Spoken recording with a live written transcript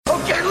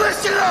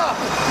Listen up!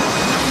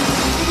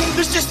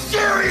 This is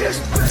serious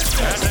business!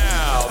 And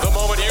now, the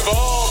moment you've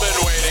all been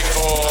waiting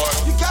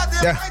for. You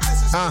goddamn right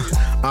this is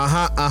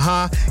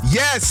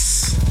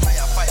Yes!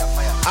 fire.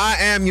 I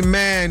am your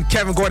man,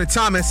 Kevin Gordon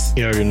Thomas.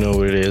 You already know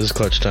what it is.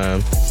 Clutch time.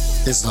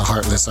 It's the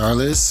Heartless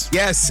Arliss.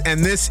 Yes,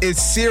 and this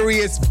is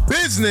Serious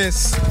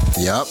Business,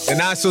 Yep. the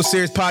Not So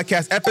Serious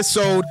Podcast,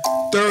 episode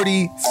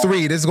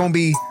 33. This is going to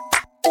be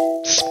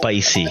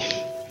Spicy.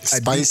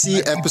 Spicy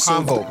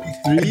episode convo.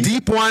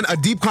 33. A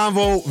deep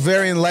convo,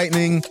 very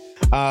enlightening.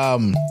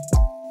 And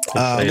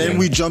then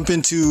we jump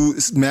into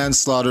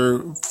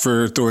manslaughter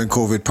for throwing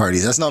COVID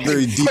parties. That's not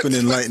very deep and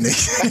enlightening.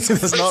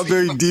 That's not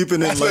very deep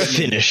and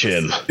enlightening. Finish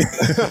him.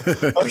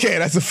 Okay,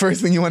 that's the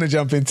first thing you want to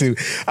jump into.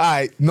 All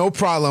right, no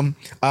problem.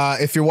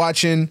 If you're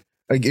watching,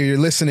 if you're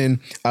listening,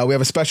 we have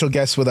a special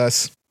guest with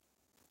us.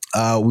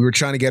 We were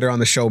trying to get her on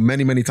the show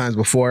many times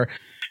before.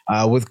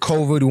 With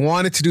COVID, we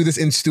wanted to do this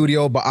in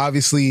studio, but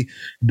obviously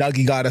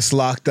Dougie got us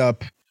locked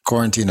up.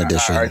 Quarantine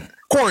edition. All right.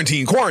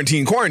 Quarantine.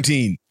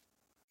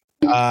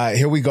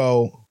 Here we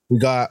go. We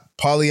got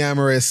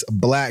polyamorous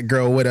black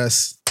girl with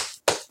us.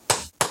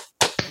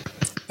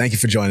 Thank you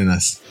for joining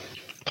us.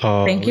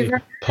 Thank you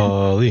for-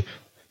 Polly.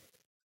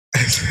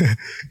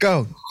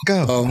 Go.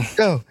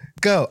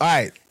 All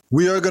right.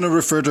 We are going to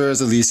refer to her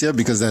as Alicia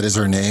because that is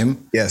her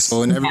name. Yes.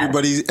 So when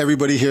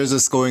everybody hears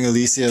us going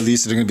Alicia,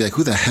 they're going to be like,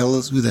 who the hell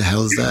is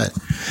that?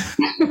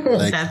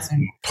 Like, That's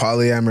me.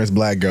 Polyamorous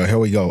black girl. Here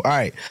we go. All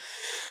right.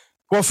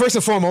 Well, first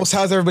and foremost,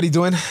 how's everybody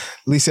doing?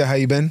 Alicia, how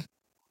you been?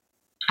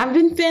 I've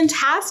been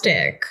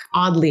fantastic,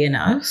 oddly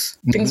enough.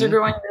 Things are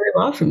going really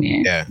well for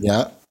me. Yeah.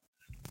 yeah.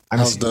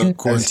 How's the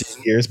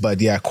quarantine? Years,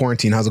 but yeah,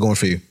 quarantine. How's it going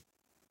for you?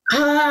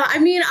 I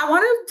mean, I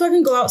want to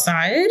fucking go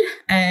outside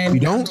and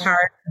You don't? I'm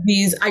tired of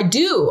these. I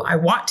do. I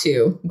want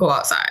to go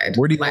outside.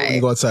 Where do you go when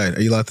you go outside?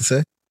 Are you allowed to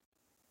say?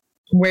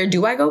 Where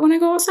do I go when I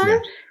go outside? Yeah.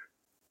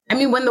 I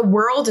mean, when the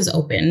world is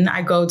open,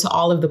 I go to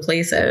all of the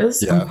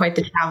places. Yeah. I'm quite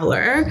the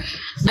traveler.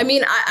 I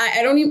mean,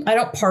 I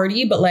don't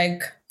party, but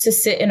like to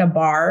sit in a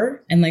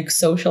bar and like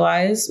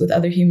socialize with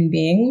other human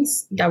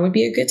beings, that would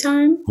be a good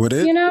time. Would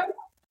it? You know?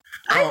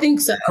 I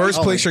think so.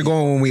 First place you're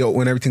going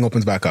when everything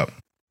opens back up.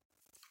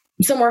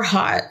 Somewhere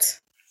hot.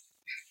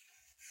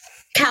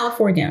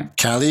 California.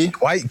 Cali?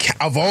 Why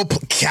of all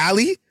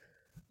Cali?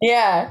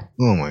 Yeah.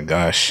 Oh my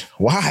gosh!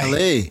 Why?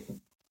 LA.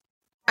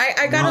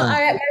 I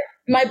gotta,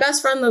 my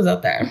best friend lives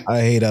out there. I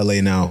hate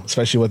LA now,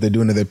 especially what they're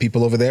doing to their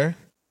people over there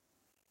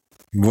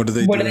What are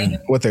they What are doing? they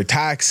doing? with their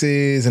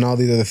taxes and all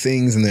these other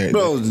things. And their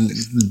Bro,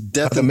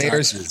 death the and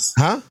mayor's, taxes.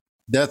 huh?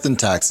 Death and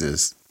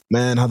taxes.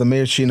 Man, how the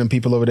mayor's cheating on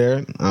people over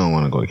there. I don't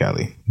want to go to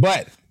Cali,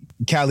 but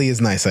Cali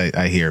is nice.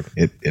 I hear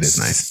it is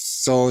nice.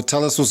 So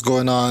tell us what's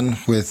going on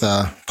with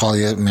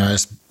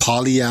polyamorous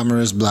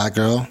black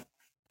girl,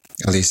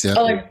 Alicia.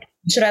 Oh, like,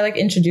 should I like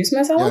introduce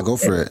myself? Yeah, go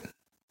for it.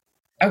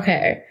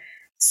 Okay.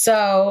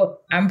 So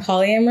I'm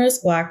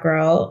polyamorous black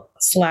girl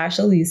 /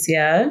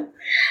 Alicia.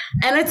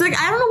 And it's like,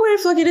 I don't know what I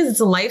feel like it is. It's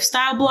a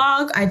lifestyle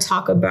blog. I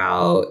talk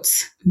about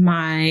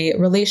my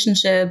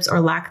relationships or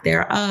lack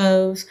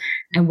thereof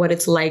and what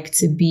it's like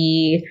to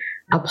be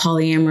a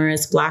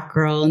polyamorous black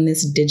girl in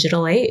this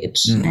digital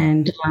age.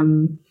 And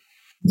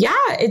yeah,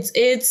 it's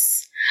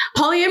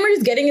polyamory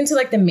is getting into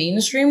like the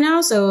mainstream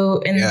now. So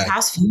in the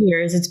past few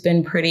years, it's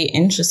been pretty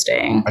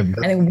interesting. I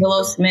think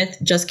Willow Smith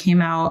just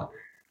came out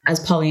as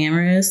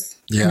polyamorous.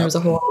 Yeah. And there was a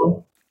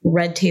whole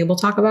red table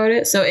talk about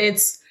it. So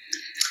it's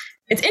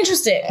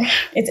interesting.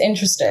 It's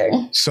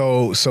interesting.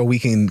 So we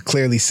can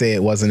clearly say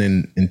it wasn't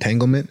an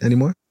entanglement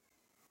anymore.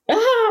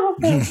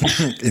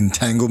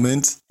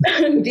 Entanglement.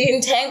 The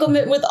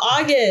entanglement with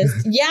August.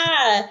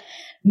 Yeah.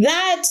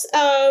 That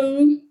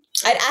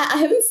I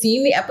haven't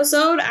seen the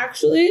episode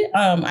actually.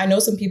 I know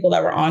some people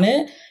that were on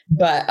it,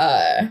 but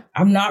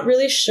I'm not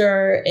really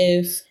sure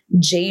if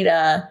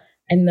Jada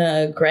and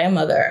the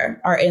grandmother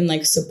are in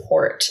like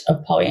support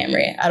of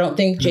polyamory. I don't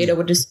think Jada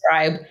would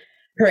describe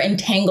her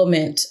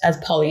entanglement as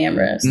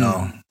polyamorous.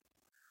 No.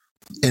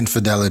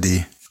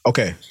 Infidelity.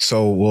 Okay,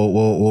 so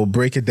we'll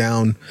break it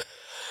down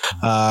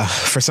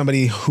for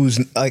somebody who's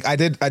like I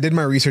did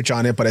my research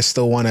on it, but I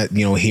still want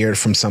to hear it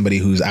from somebody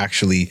who's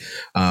actually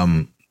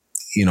living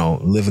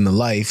the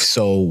life.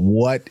 So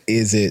what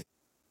is it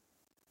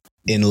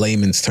in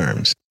layman's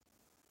terms?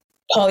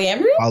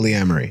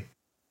 Polyamory.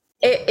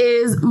 It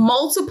is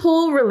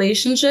multiple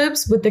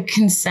relationships with the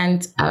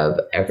consent of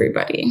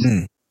everybody.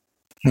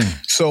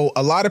 So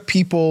a lot of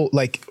people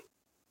like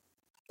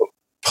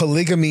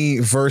polygamy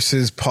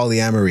versus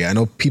polyamory. I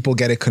know people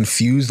get it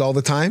confused all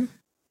the time.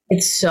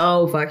 It's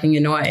so fucking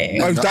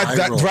annoying.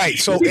 Right.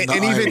 So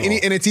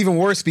and it's even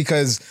worse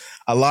because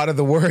a lot of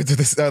the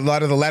words, a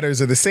lot of the letters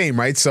are the same,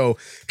 right? So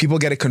people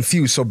get it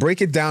confused. So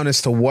break it down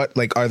as to what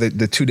like are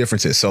the two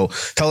differences. So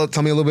tell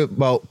me a little bit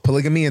about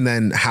polygamy and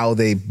then how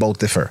they both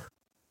differ.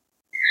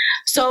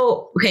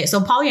 So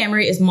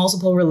polyamory is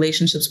multiple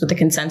relationships with the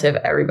consent of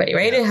everybody,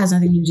 right? It has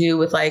nothing to do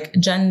with like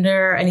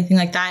gender or anything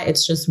like that.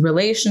 It's just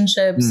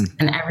relationships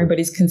and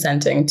everybody's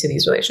consenting to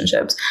these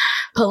relationships.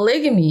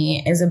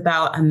 Polygamy is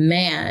about a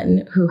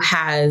man who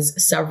has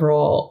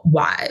several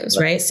wives,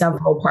 right?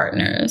 Several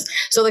partners.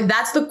 So like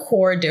that's the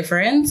core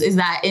difference, is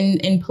that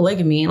in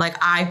polygamy, like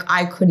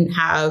I couldn't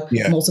have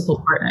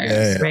multiple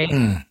partners,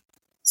 right?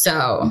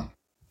 So...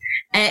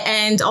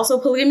 And also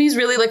polygamy is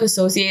really like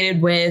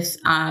associated with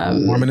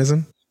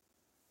Mormonism.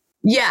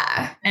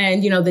 Yeah.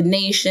 And, you know, the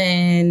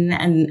nation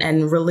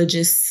and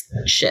religious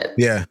shit.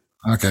 Yeah.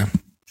 Okay.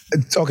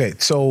 Okay.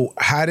 So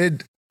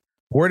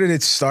where did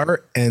it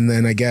start? And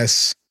then I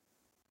guess,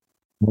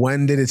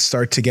 when did it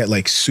start to get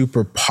like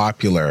super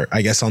popular,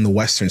 I guess, on the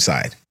Western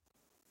side?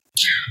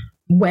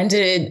 When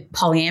did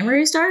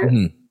polyamory start?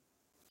 Mm-hmm.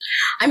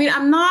 I mean,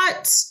 I'm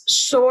not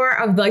sure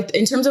of like,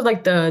 in terms of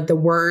like the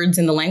words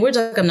and the language,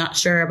 like I'm not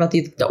sure about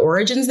the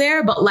origins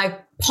there, but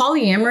like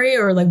polyamory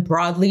or like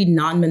broadly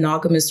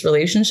non-monogamous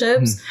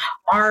relationships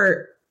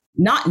are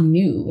not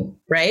new,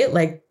 right?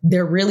 Like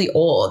they're really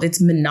old.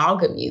 It's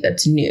monogamy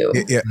that's new,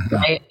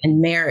 right?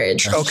 And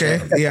marriage.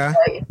 Okay. Yeah.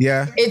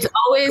 Yeah. It's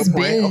always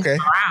been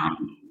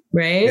around,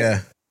 right?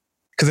 Yeah.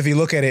 Because if you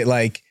look at it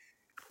like,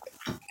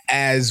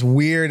 as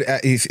weird,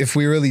 if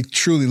we really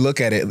truly look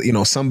at it, you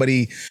know,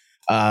 somebody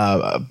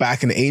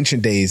back in the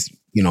ancient days,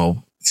 you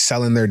know,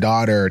 selling their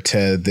daughter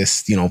to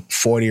this, you know,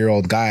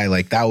 40-year-old guy,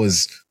 like that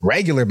was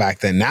regular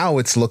back then. Now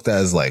it's looked at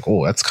as like,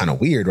 oh, that's kind of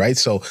weird, right?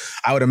 So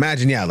I would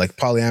imagine, like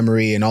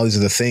polyamory and all these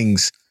other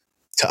things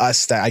to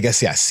us that I guess,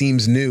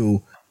 seems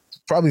new,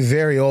 probably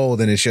very old.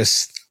 And it's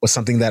just was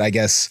something that I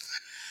guess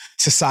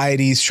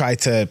societies try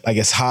to, I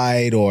guess,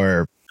 hide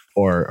or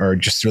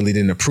just really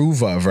didn't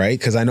approve of, right?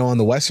 Because I know on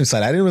the Western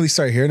side, I didn't really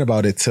start hearing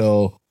about it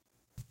till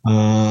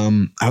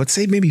I would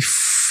say maybe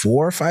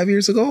 4 or 5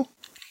 years ago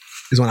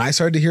is when I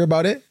started to hear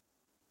about it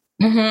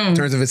in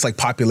terms of its like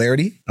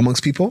popularity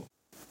amongst people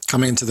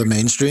coming into the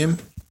mainstream.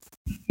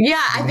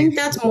 Yeah, I think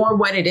that's more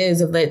what it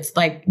is. Of it's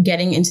like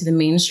getting into the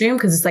mainstream,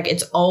 because it's like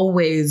it's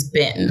always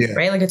been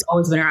right. Like it's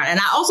always been around. And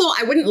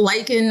I wouldn't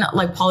liken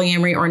like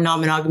polyamory or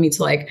non-monogamy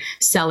to like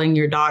selling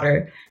your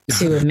daughter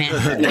to a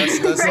man. No.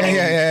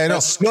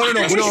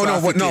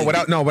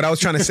 What I was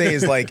trying to say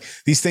is like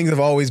these things have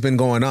always been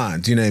going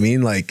on. Do you know what I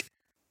mean? Like.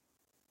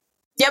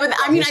 Yeah, but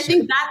I mean, I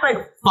think that's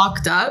like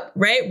fucked up,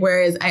 right?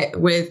 Whereas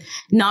with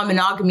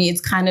non-monogamy,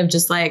 it's kind of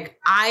just like,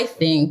 I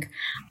think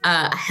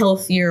a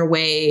healthier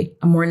way,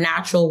 a more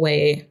natural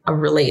way of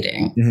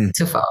relating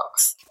to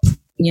folks,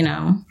 you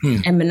know?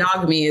 And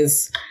monogamy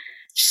is...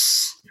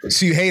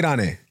 So you hate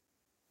on it?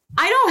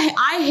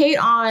 I hate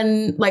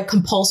on like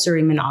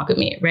compulsory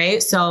monogamy,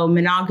 right? So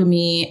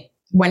monogamy,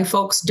 when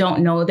folks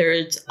don't know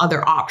there's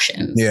other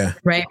options,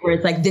 right? Where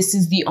it's like, this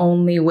is the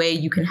only way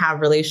you can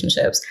have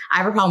relationships. I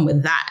have a problem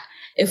with that.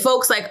 If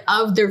folks like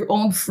of their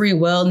own free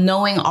will,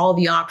 knowing all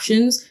the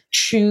options,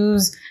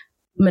 choose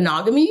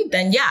monogamy,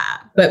 then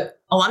but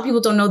a lot of people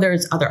don't know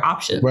there's other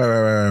options.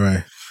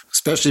 Right.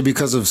 Especially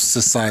because of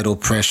societal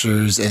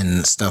pressures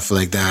and stuff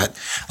like that.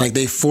 Like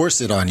they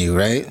force it on you,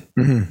 right?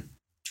 Mm-hmm.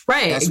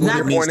 Right. That's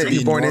exactly.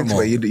 You're born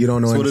into it. You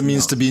don't know. That's what it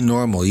means to be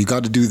normal. You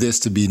got to do this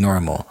to be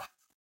normal.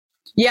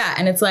 Yeah.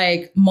 And it's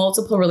like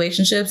multiple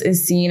relationships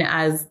is seen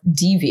as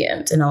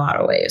deviant in a lot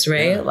of ways,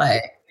 right? Yeah.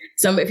 Like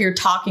if you're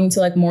talking to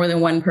like more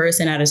than one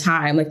person at a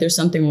time, like there's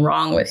something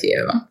wrong with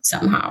you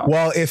somehow.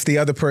 Well, if the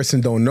other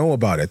person don't know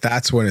about it,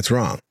 that's when it's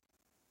wrong.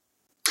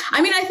 I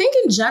mean, I think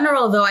in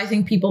general, though, I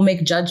think people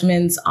make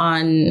judgments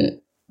on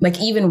like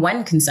even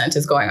when consent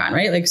is going on,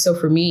 right? Like, so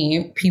for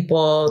me,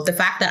 the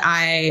fact that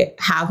I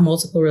have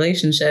multiple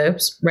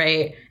relationships,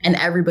 right? And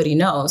everybody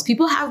knows,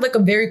 people have like a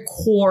very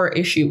core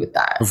issue with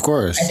that. Of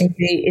course. I think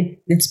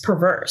it's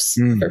perverse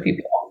for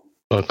people.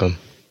 Fuck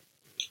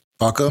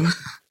them.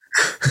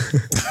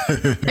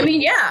 I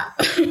mean, yeah.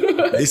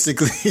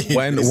 Basically.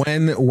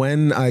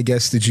 When I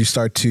guess did you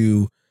start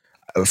to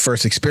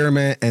first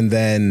experiment and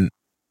then,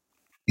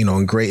 you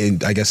know,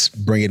 I guess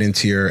bring it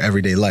into your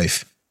everyday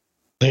life?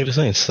 I think this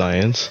ain't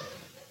science.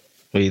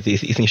 Wait, you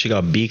think she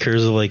got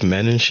beakers of like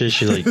men and shit?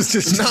 She like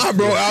nah,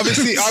 bro.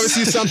 Obviously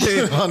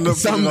something.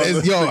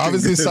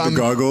 Obviously some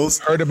goggles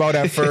heard about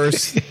at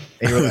first.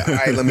 And you're like, all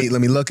right, let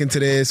me look into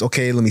this.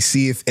 Okay, let me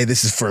see if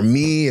this is for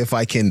me. If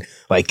I can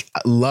like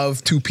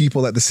love two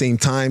people at the same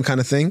time, kind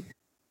of thing.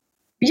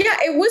 Yeah,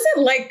 it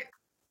wasn't like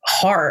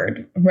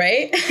hard,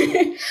 right?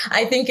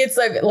 I think it's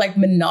like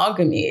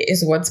monogamy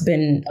is what's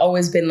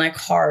always been like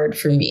hard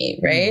for me,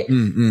 right?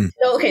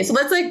 So, okay, so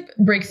let's like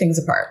break things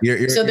apart. You're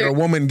a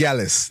woman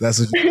gallus. That's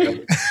what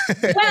you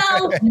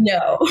well,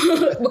 no,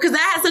 because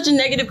that has such a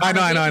negative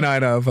connotation. I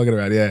know. I'm fucking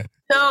around, yeah.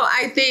 So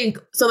I think,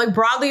 so like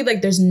broadly,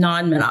 like there's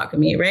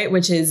non-monogamy, right?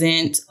 Which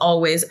isn't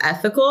always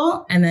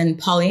ethical. And then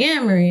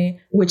polyamory,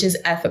 which is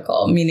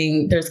ethical,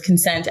 meaning there's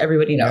consent.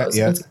 Everybody knows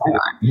what's going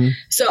on. Mm-hmm.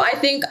 So I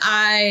think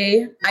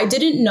I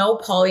didn't know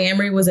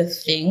polyamory was a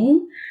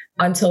thing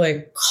until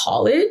like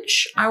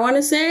college, I want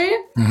to say.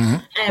 Mm-hmm.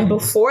 And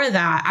before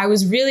that, I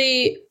was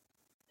really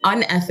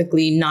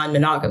unethically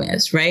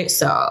non-monogamous, right?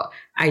 So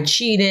I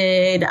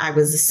cheated, I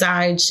was a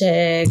side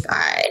chick,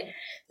 I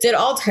did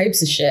all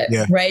types of shit,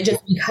 right?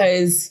 Just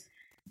because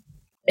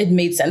it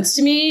made sense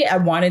to me. I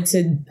wanted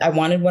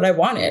what I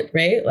wanted,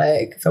 right?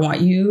 Like, if I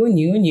want you and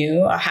you and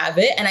you, I'll have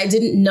it. And I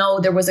didn't know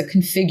there was a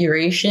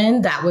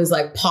configuration that was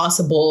like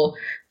possible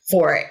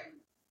for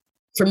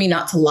me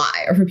not to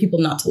lie, or for people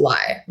not to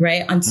lie,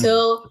 right?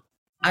 Until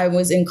I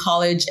was in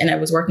college and I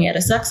was working at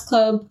a sex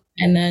club,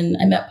 and then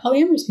I met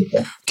polyamorous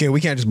people. Okay,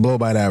 we can't just blow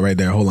by that right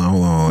there. Hold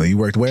on. You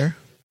worked where?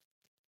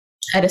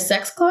 At a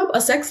sex club? A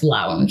sex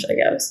lounge, I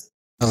guess.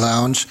 A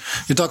lounge?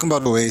 You're talking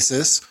about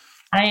Oasis?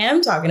 I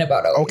am talking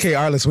about Oasis. Okay,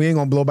 Arliss, we ain't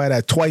gonna blow by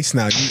that twice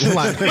now.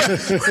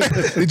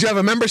 Did you have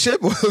a membership?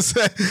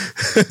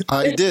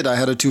 I did. I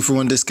had a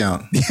 2-for-1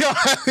 discount. This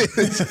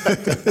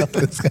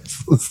guy's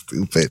so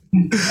stupid.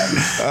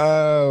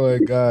 Oh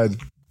my God.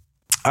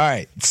 All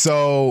right.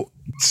 So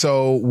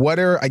what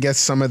are, I guess,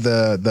 some of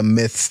the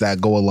myths that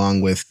go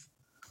along with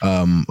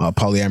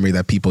polyamory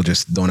that people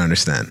just don't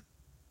understand?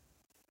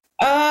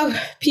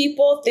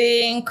 People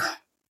think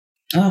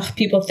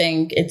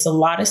it's a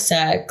lot of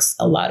sex,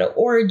 a lot of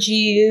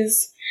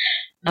orgies,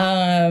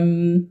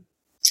 that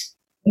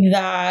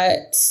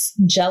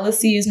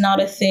jealousy is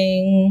not a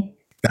thing.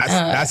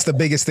 That's the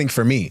biggest thing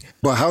for me.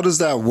 But how does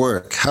that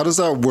work? How does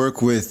that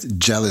work with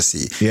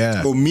jealousy?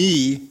 Yeah. For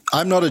me,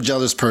 I'm not a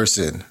jealous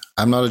person.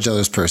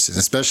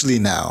 Especially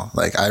now.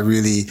 Like, a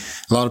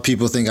lot of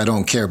people think I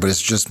don't care, but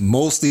it's just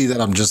mostly that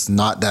I'm just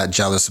not that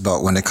jealous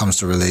about when it comes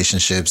to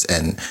relationships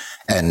and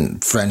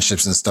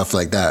friendships and stuff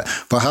like that.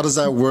 But how does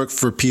that work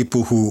for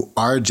people who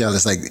are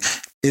jealous? Like,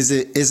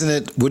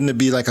 wouldn't it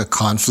be like a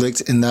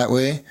conflict in that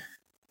way?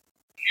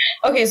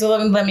 Okay, so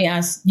let me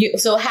ask you.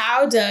 So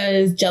how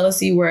does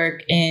jealousy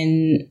work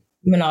in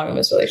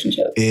monogamous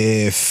relationships?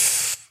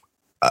 If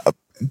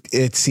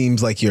it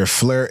seems like you're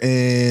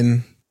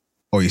flirting,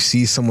 or you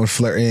see someone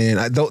flirting,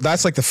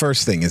 that's like the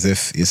first thing, is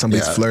if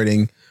somebody's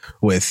flirting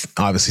with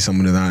obviously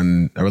someone you're not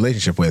in a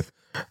relationship with.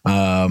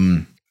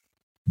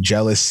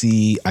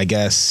 Jealousy, I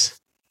guess.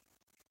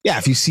 Yeah,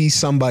 if you see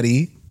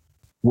somebody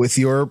with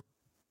your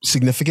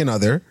significant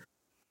other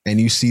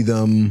and you see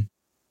them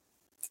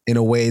in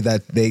a way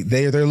that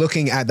they're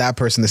looking at that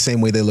person the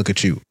same way they look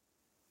at you.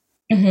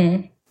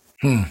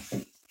 Mm-hmm.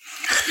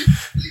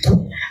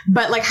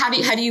 But like, how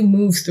do you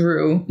move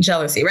through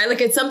jealousy, right?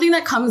 Like, it's something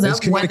that comes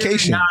up.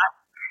 Communication.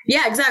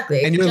 Yeah,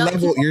 exactly. And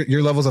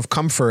your levels of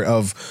comfort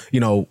of,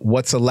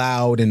 what's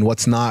allowed and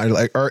what's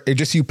not, or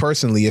just you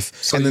personally,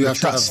 So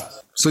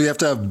you have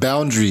to have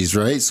boundaries,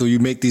 right? So you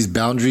make these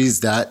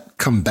boundaries that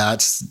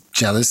combats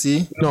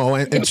jealousy. No,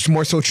 and it's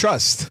more so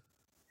trust.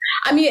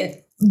 I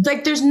mean,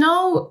 like,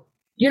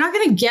 you're not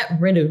going to get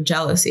rid of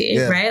jealousy,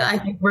 right? I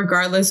think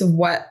regardless of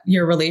what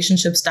your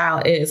relationship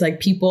style is, like,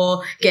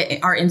 people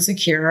are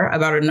insecure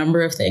about a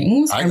number of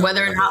things, and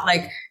whether or not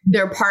like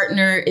their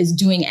partner is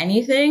doing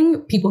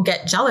anything, people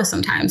get jealous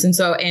sometimes. And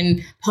so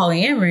in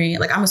polyamory,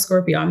 like, I'm a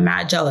Scorpio, I'm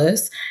mad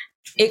jealous.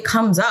 It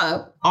comes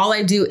up. All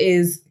I do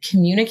is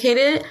communicate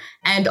it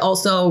and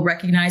also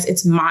recognize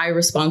it's my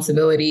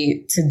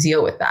responsibility to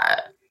deal with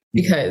that,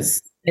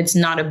 because it's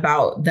not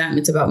about them,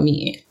 it's about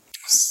me.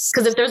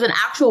 Because if there's an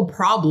actual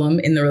problem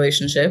in the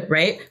relationship,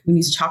 right, we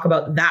need to talk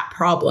about that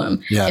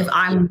problem. Yeah. If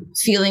I'm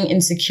feeling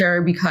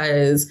insecure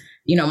because,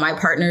 my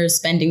partner is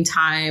spending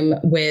time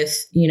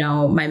with,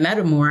 my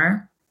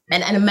metamor,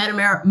 and a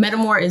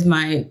metamor is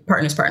my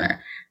partner's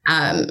partner,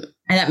 and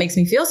that makes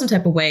me feel some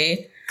type of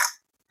way,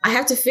 I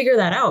have to figure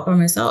that out by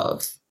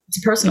myself. It's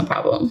a personal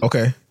problem.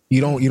 Okay.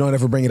 You don't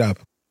ever bring it up?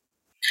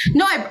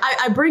 No,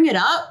 I bring it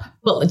up,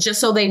 but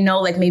just so they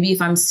know, like, maybe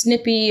if I'm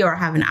snippy or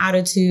have an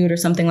attitude or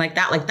something like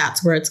that, like,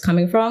 that's where it's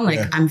coming from. Like,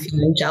 I'm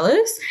feeling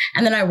jealous,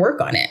 and then I work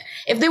on it.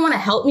 If they want to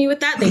help me with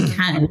that, they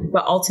can,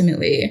 but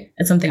ultimately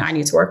it's something I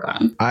need to work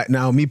on.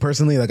 Now, me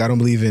personally, like, I don't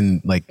believe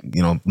in, like,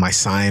 my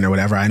sign or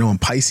whatever. I know I'm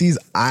Pisces.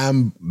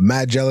 I'm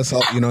mad jealous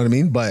of, you know what I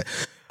mean? But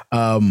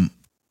I'm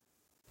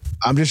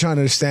just trying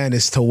to understand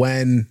as to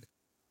when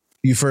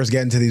you first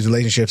get into these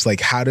relationships,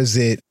 like, how does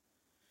it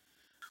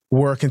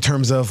work in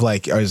terms of,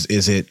 like,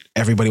 is it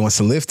everybody wants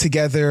to live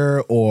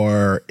together,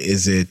 or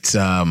is it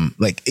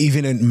like,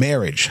 even in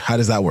marriage, how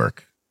does that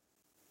work?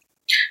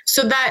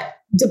 So that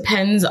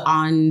depends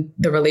on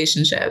the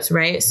relationships,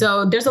 right?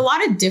 So there's a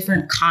lot of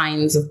different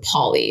kinds of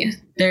poly.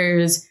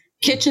 There's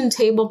kitchen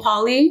table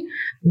poly,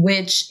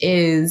 which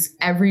is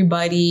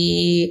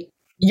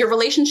your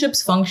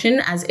relationships function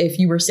as if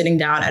you were sitting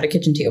down at a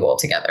kitchen table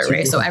together,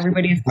 right? So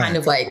everybody's kind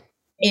of like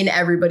in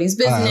everybody's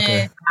business.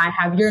 Okay. I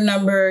have your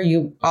number,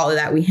 all of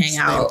that. We hang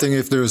out. Same thing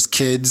if there's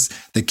kids,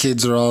 the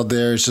kids are all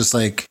there. It's just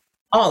like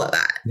all of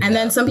that. Yeah. And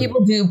then some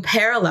people do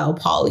parallel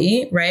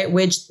poly, right?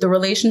 Which the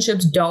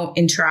relationships don't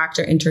interact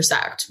or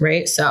intersect,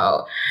 right?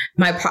 So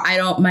my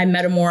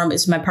metamorph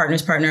is my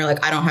partner's partner.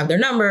 Like, I don't have their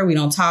number. We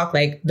don't talk.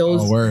 Like,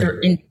 those, they're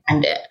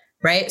independent.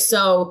 Right.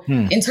 So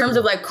in terms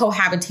of like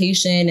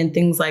cohabitation and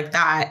things like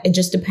that, it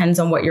just depends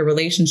on what your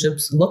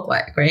relationships look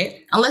like.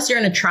 Right. Unless you're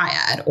in a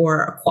triad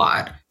or a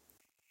quad.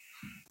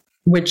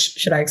 Which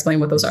should I explain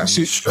what those are?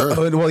 Sure.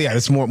 Well, yeah,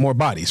 it's more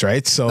bodies,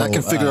 right? So I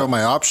can figure out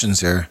my options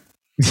here.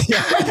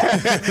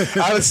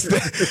 I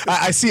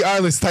see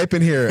Arliss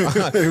typing here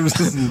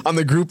on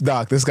the group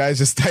doc. This guy's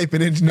just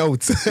typing in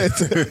notes up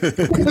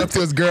to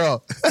his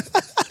girl.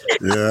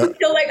 Yeah.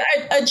 So like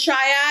a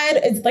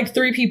triad is like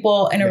 3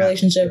 people in a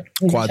relationship.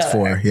 With Quad's each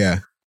other. 4, yeah.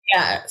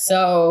 Yeah.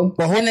 So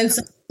and then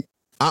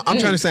I'm trying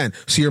to understand.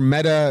 So you're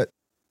meta.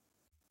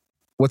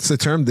 What's the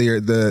term?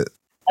 The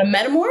a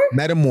metamor?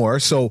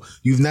 Metamor. So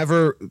you've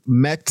never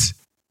met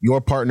your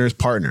partner's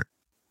partner.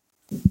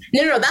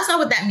 No, that's not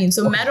what that means.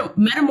 So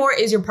metamor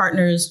is your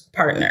partner's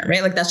partner,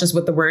 right? Like that's just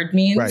what the word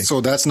means. Right.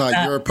 So that's not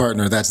your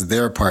partner. That's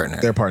their partner.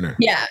 Their partner.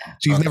 Yeah.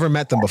 So you've never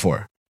met them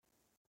before.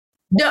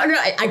 No,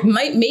 I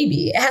might,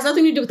 maybe. It has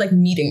nothing to do with like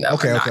meeting them.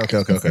 Okay.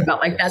 It's about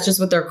like that's just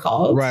what they're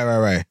called.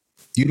 Right.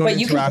 You don't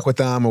interact with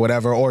them or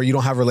whatever, or you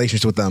don't have a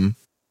relationship with them.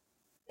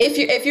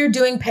 If you're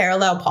doing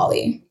parallel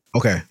poly.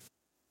 Okay.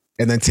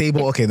 And then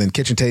table, okay, then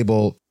kitchen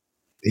table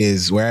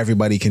is where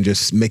everybody can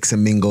just mix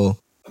and mingle.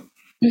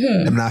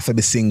 Mm-hmm. I'm not for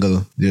the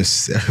single,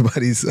 just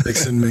everybody's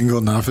mix and mingle,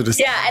 not for the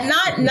yeah,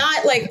 and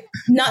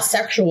not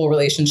sexual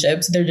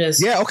relationships. They're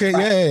just okay,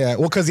 yeah.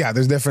 Well, because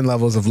there's different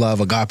levels of love,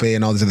 agape,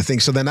 and all these other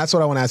things. So then that's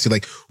what I want to ask you.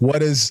 Like,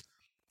 what is?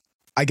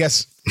 I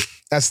guess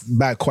that's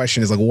that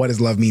question is like, what does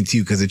love mean to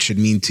you? Because it should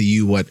mean to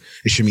you what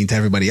it should mean to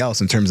everybody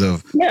else in terms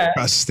of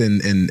trust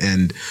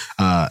and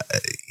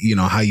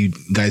how you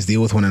guys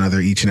deal with one another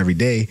each and every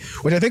day.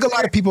 Which I think a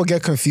lot of people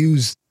get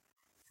confused.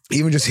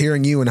 Even just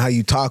hearing you and how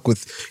you talk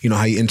with,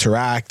 how you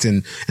interact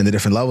and the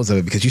different levels of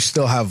it, because you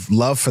still have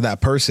love for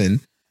that person.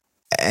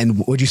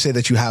 And would you say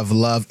that you have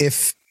love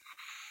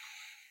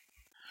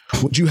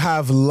would you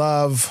have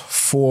love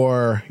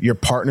for your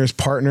partner's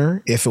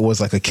partner if it was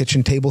like a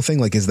kitchen table thing?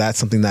 Like, is that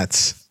something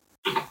that's,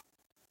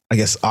 I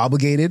guess,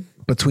 obligated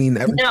between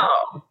everyone?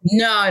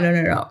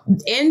 No.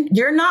 And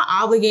you're not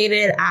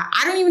obligated.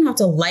 I don't even have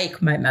to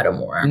like my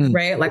metamor,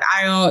 right? Like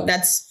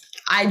that's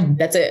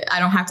it. I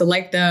don't have to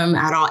like them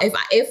at all.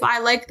 If I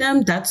like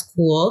them, that's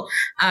cool.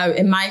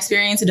 In my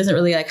experience, it doesn't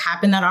really like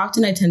happen that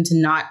often. I tend to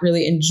not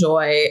really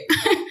enjoy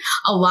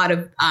a lot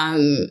of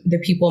the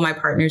people my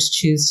partners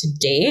choose to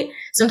date.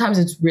 Sometimes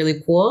it's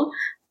really cool.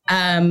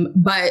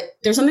 But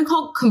there's something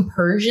called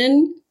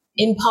compersion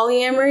in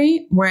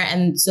polyamory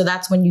so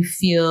that's when you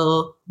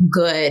feel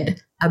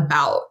good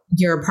about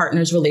your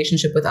partner's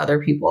relationship with other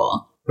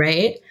people,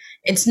 right?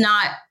 It's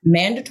not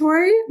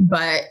mandatory,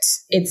 but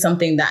it's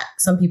something that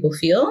some people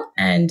feel.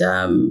 And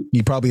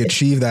you probably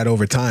achieve that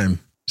over time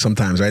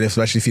sometimes, right?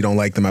 Especially if you don't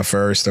like them at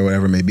first or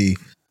whatever it may be.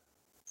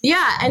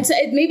 Yeah. And so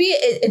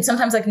it's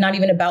sometimes like not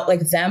even about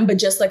like them, but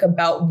just like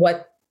about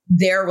what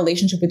their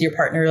relationship with your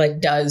partner like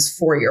does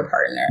for your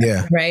partner.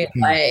 Yeah. Right.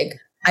 Mm-hmm.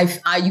 Like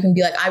you can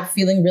be like, I'm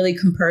feeling really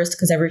compursed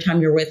because every time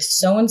you're with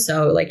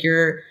so-and-so, like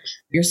you're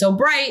so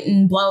bright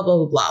and blah, blah,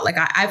 blah, blah. Like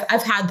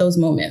I've had those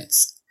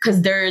moments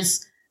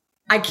because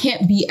I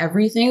can't be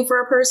everything for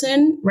a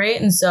person,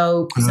 right? And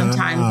so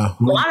sometimes,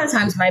 a lot of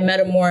times my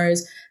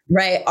metamors,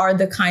 right, are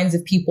the kinds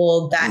of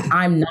people that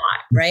I'm not,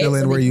 right? Fill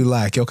in where you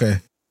lack, okay.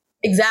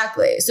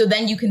 Exactly. So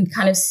then you can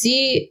kind of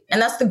see,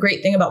 and that's the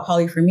great thing about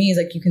poly for me is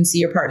like you can see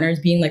your partner as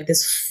being like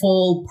this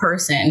full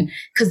person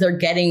because they're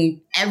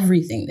getting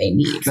everything they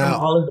need from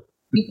all of the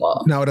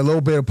people. Now, with a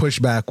little bit of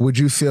pushback, would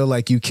you feel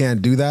like you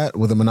can't do that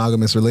with a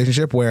monogamous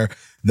relationship where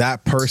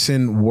that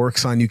person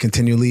works on you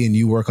continually and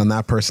you work on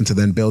that person to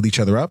then build each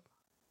other up?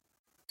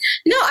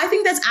 No, I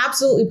think that's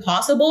absolutely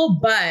possible,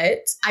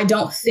 but I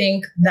don't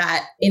think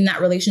that in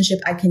that relationship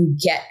I can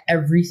get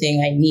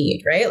everything I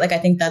need, right? Like I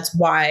think that's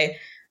why,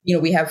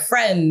 we have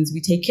friends,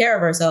 we take care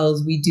of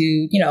ourselves, we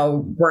do,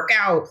 work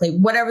out, play,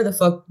 whatever the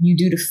fuck you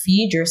do to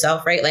feed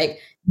yourself, right? Like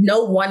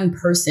no one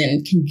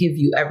person can give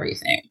you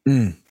everything.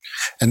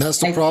 And that's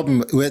the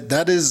problem.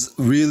 That is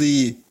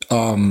really,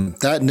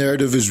 that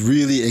narrative is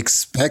really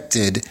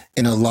expected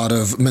in a lot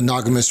of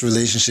monogamous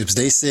relationships.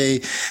 They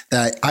say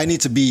that I need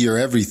to be your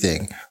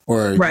everything,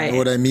 or right. You know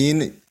what I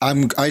mean?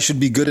 I should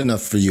be good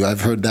enough for you.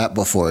 I've heard that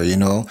before,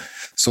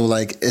 So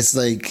like, it's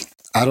like,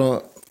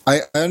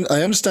 I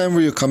understand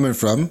where you're coming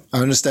from. I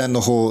understand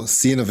the whole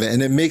scene of it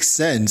and it makes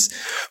sense.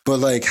 But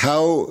like,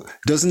 how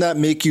doesn't that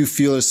make you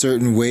feel a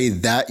certain way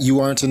that you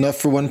aren't enough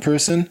for one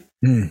person?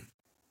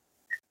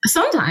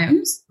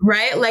 Sometimes,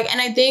 right? Like,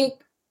 and I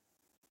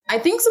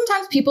think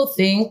sometimes people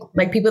think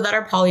like people that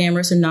are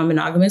polyamorous and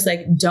non-monogamous,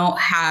 like don't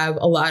have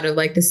a lot of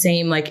like the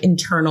same like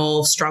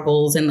internal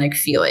struggles and like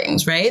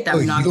feelings, right? That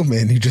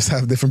you just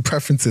have different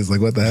preferences. Like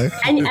what the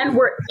heck? And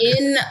we're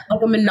in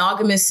like a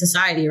monogamous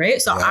society,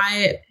 right? So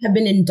I have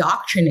been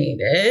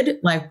indoctrinated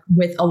like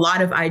with a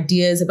lot of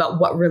ideas about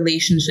what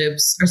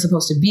relationships are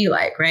supposed to be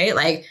like, right?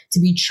 Like to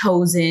be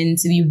chosen,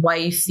 to be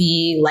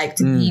wifey, like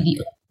to be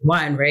the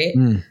one, right?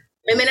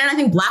 I mean, and I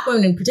think Black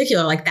women in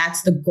particular, like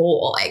that's the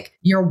goal. Like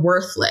you're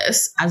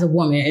worthless as a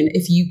woman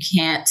if you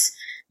can't,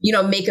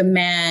 make a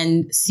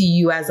man see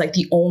you as like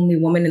the only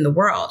woman in the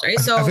world, right?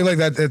 So I feel like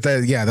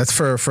that's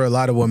for a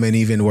lot of women,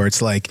 even where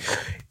it's like,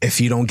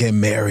 if you don't get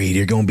married,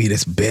 you're gonna be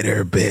this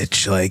bitter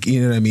bitch, like you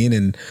know what I mean?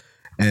 And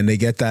and they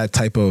get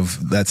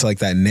that's like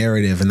that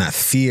narrative and that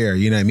fear.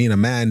 You know what I mean? A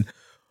man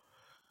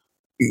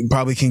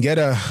probably can get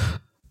a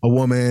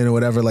woman or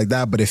whatever like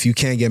that, but if you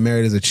can't get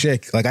married as a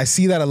chick, like I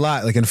see that a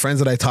lot. Like in friends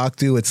that I talk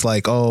to, it's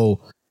like,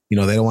 oh, you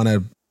know, they don't want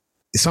to.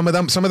 Some of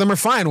them are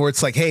fine. Where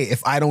it's like, hey,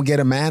 if I don't get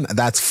a man,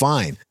 that's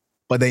fine.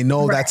 But they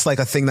know that's like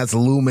a thing that's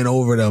looming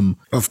over them.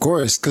 Of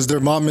course, because their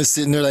mom is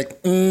sitting there like,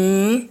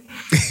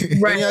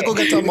 Right. Yeah, go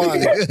get your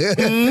money.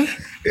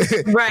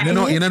 Right. You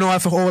don't know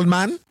if an old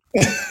man.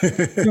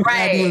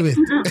 Right. Deal with.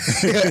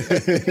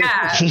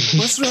 Yeah.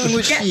 What's wrong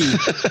with she?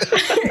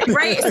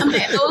 Right.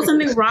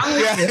 Something wrong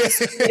with you.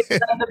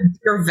 It's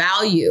your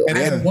value. And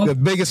as a then woman. the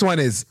biggest one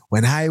is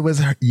when I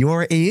was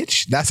your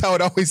age. That's how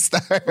it always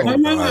starts. Oh,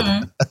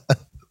 God.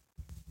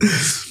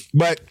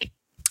 But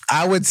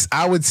I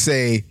would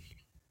say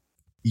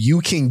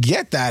you can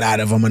get that out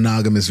of a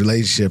monogamous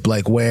relationship,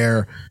 like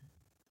where,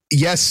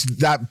 yes,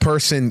 that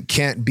person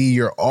can't be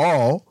your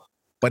all,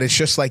 but it's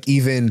just like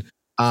even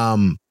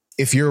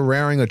if you're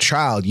rearing a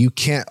child, you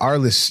can't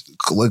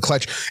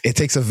clutch. It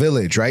takes a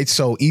village, right?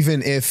 So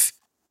even if,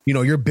 you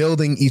know, you're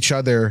building each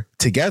other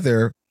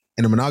together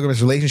in a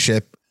monogamous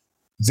relationship,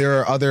 there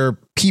are other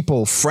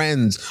people,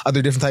 friends,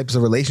 other different types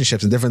of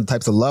relationships and different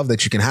types of love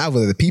that you can have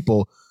with other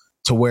people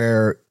to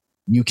where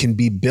you can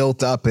be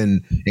built up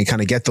and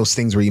kind of get those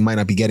things where you might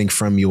not be getting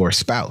from your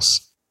spouse.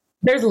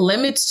 There's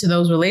limits to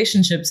those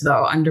relationships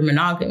though under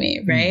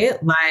monogamy,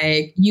 right?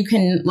 Like you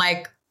can,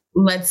 like,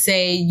 let's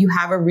say you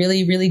have a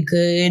really, really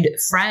good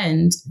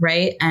friend,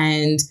 right?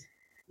 And,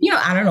 you know,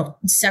 I don't know,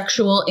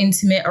 sexual,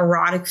 intimate,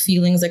 erotic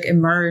feelings like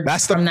emerge.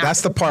 That's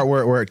the part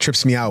where it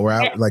trips me out, where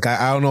I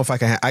don't know if I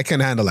can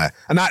handle that.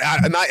 Not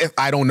if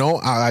I don't know,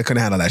 I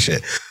couldn't handle that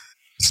shit.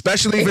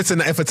 Especially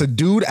if it's a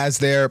dude as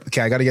their,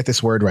 okay, I got to get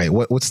this word right.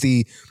 What's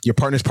your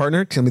partner's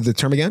partner? Tell me the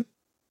term again.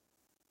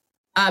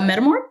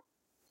 Metamor?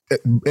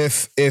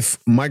 If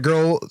my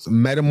girl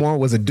Metamor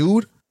was a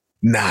dude,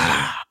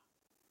 nah,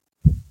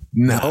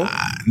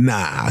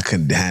 I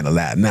couldn't handle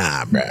that.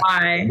 Nah, bro.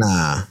 Why?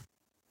 Nah.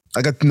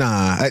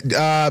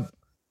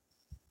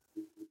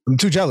 I'm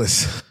too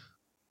jealous.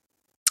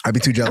 I'd be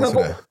too jealous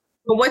for that.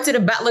 But what's it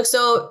about? Like,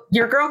 so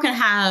your girl can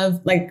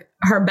have, like,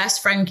 her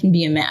best friend can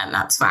be a man.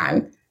 That's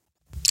fine.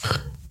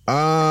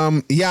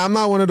 Yeah, I'm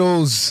not one of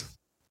those.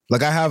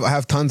 Like, I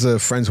have tons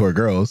of friends who are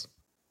girls.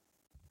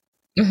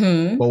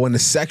 Mm-hmm. But when the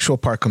sexual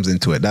part comes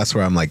into it, that's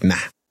where I'm like, nah.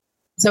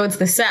 So it's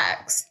the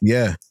sex.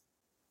 Yeah.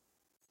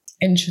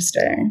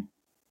 Interesting.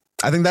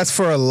 I think that's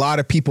for a lot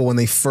of people when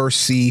they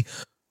first see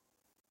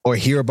or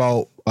hear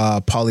about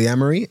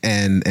polyamory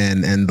and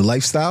the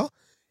lifestyle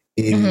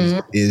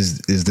is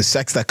the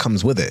sex that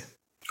comes with it.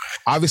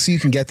 Obviously, you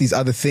can get these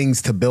other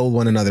things to build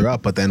one another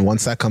up, but then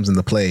once that comes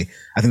into play,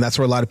 I think that's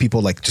where a lot of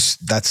people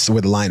that's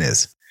where the line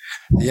is.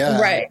 Yeah,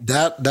 right.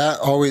 That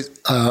always.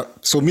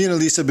 So me and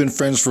Elise have been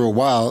friends for a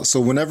while. So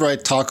whenever I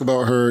talk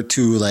about her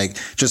to like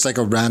just like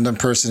a random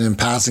person in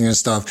passing and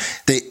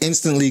stuff, they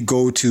instantly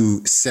go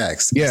to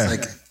sex. Yeah, it's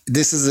like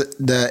this is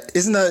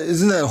isn't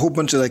that a whole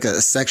bunch of like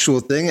a sexual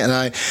thing? And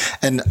I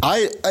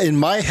in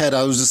my head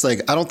I was just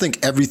like, I don't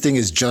think everything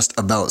is just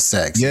about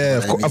sex.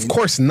 Yeah, you know of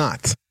course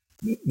not.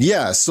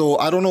 Yeah, so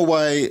I don't know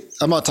why.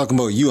 I'm not talking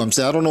about you. I'm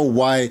saying I don't know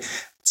why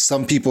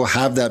some people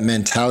have that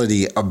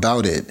mentality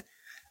about it.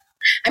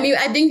 I mean,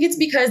 I think it's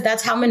because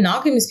that's how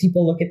monogamous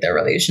people look at their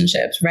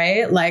relationships,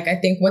 right? Like, I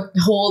think what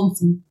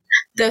holds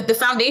the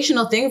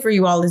foundational thing for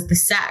you all is the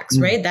sex,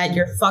 right? That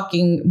you're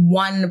fucking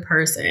one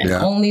person,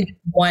 only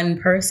one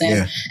person.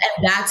 Yeah.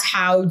 And that's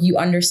how you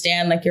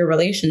understand like your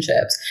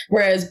relationships.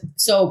 Whereas,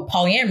 so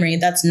polyamory,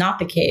 that's not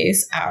the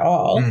case at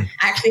all. I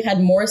actually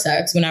had more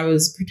sex when I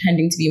was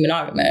pretending to be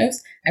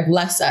monogamous. I have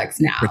less sex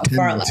now,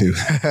 far less.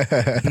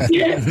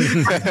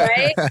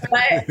 Right?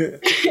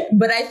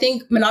 But I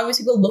think monogamous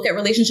people look at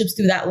relationships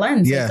through that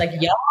lens. Yeah. It's like,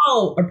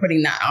 y'all are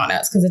putting that on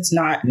us because it's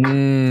not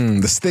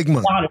the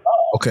stigma. Not at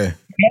all. Okay.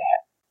 Yeah.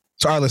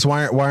 So Arliss,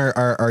 why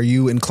are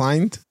you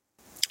inclined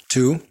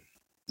to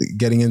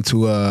getting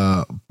into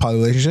a poly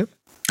relationship?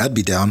 I'd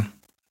be down.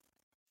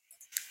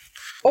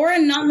 Or a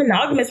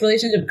non-monogamous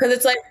relationship, because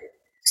it's like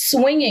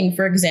swinging,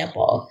 for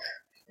example.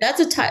 That's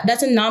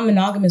a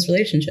non-monogamous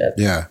relationship.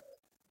 Yeah.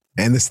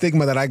 And the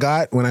stigma that I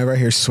got whenever I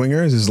hear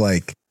swingers is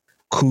like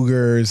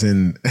cougars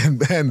and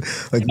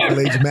like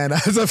middle-aged men.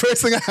 That's the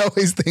first thing I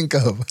always think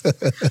of.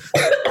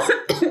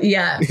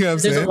 Yeah. You know what I'm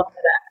saying? A lot of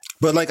that.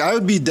 But like I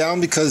would be down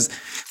because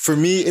for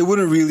me it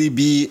wouldn't really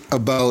be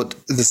about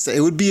this. It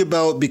would be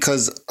about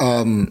because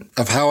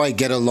of how I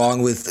get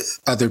along with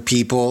other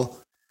people.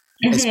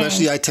 Mm-hmm.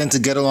 Especially I tend to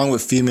get along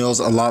with females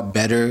a lot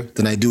better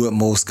than I do with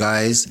most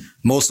guys.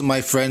 Most of my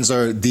friends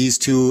are these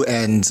two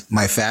and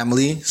my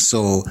family.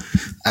 So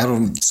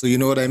you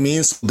know what I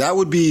mean? So that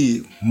would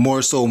be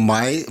more so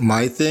my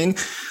thing.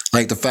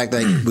 Like the fact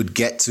that I would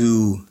get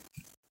to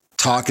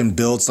talk and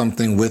build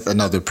something with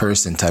another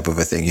person type of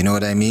a thing. You know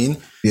what I mean?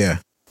 Yeah.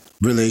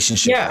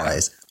 Relationship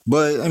wise.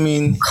 But I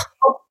mean,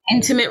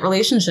 intimate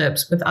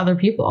relationships with other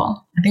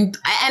people. I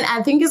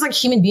think as like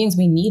human beings,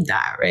 we need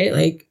that, right?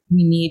 Like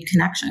we need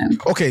connection.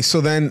 Okay.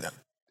 So then,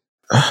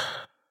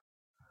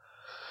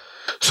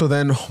 So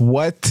then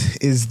what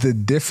is the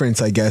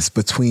difference, I guess,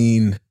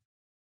 between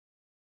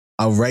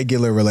a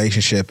regular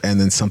relationship and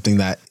then something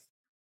that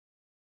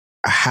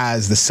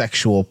has the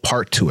sexual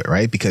part to it,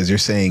 right? Because you're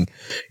saying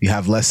you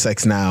have less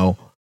sex now.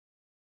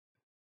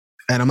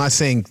 And I'm not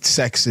saying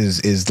sex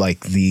is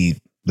like the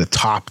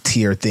top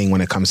tier thing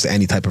when it comes to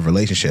any type of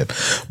relationship.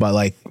 But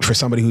like for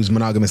somebody who's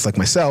monogamous like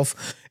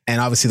myself,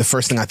 and obviously the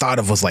first thing I thought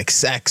of was like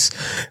sex,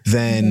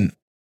 then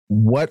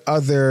what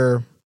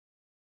other,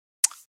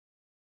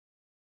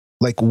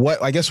 like what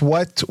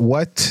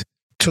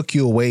took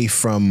you away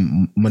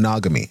from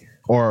monogamy?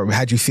 Or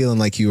had you feeling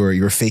like you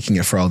were faking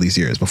it for all these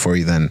years before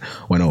you then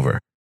went over?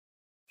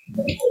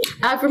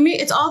 For me,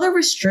 it's all the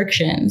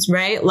restrictions,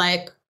 right?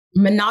 Like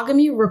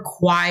monogamy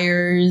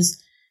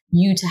requires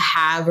you to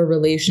have a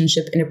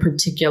relationship in a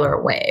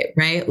particular way,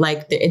 right?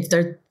 Like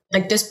there's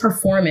like this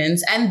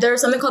performance, and there's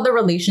something called the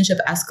relationship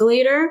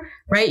escalator,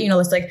 right? You know,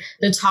 it's like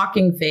the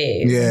talking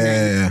phase.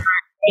 Yeah.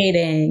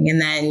 Dating, and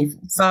then you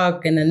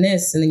fuck, and then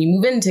this, and then you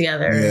move in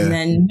together, and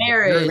then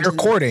marriage. You're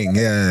courting,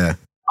 yeah.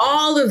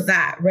 All of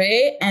that,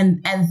 right?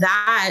 And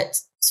that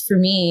for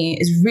me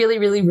is really,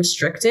 really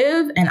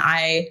restrictive. And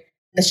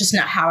that's just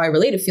not how I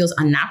relate. It feels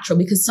unnatural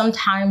because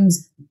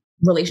sometimes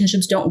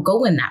relationships don't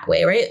go in that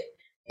way, right?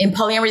 In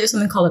polyamory, there's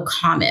something called a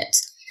comet.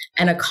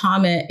 And a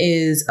comet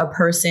is a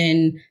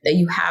person that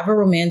you have a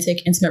romantic,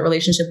 intimate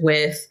relationship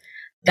with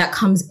that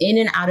comes in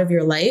and out of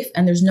your life.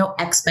 And there's no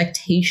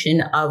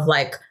expectation of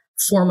like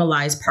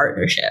formalized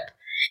partnership.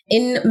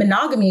 In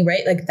monogamy,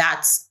 right? Like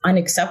that's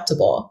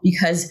unacceptable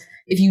because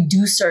if you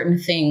do certain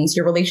things,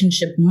 your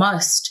relationship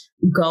must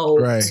go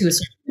to a certain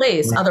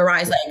place. Right.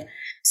 Otherwise, like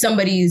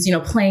somebody's,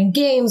 playing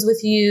games with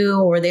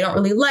you or they don't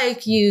really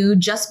like you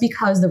just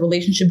because the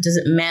relationship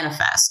doesn't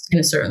manifest in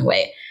a certain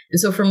way. And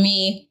so for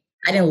me,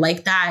 I didn't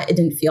like that. It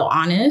didn't feel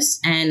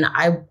honest. And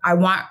I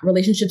want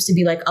relationships to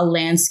be like a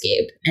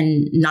landscape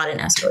and not an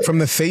escalator. From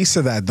the face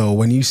of that, though,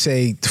 when you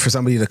say for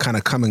somebody to kind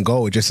of come and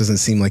go, it just doesn't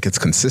seem like it's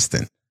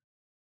consistent.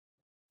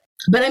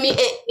 But I mean,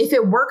 if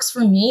it works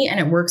for me and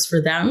it works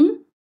for them,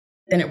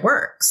 then it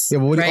works. Yeah,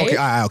 but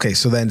right? Okay.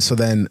 So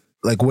then,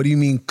 like, what do you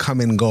mean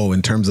come and go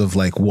in terms of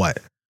like what?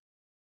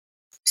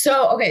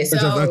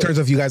 In terms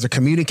of you guys are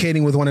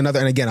communicating with one another.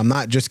 And again, I'm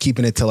not just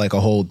keeping it to like a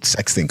whole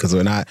sex thing because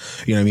we're not,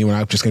 you know what I mean? We're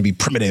not just going to be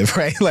primitive,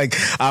 right? Like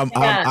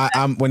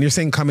when you're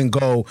saying come and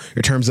go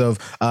in terms of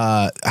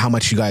how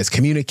much you guys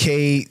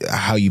communicate,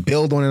 how you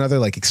build one another,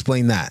 like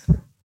explain that.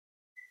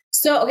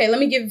 So, okay, let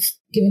me give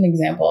an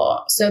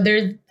example. So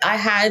I've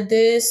had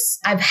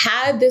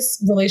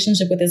this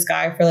relationship with this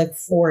guy for like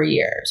 4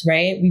 years,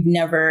 right? We've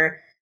never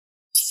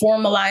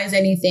formalized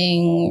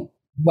anything,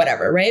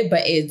 whatever, right?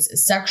 But it's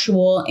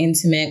sexual,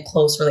 intimate,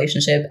 close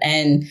relationship.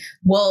 And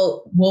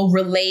we'll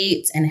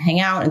relate and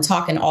hang out and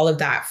talk and all of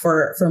that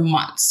for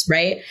months,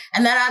 right?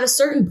 And then at a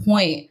certain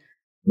point,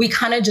 we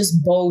kind of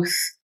just both,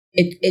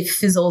 it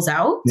fizzles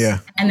out. Yeah.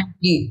 And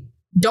we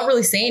don't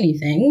really say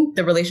anything.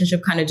 The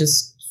relationship kind of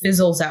just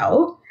fizzles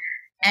out.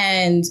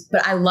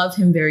 But I love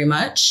him very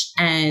much.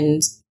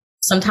 And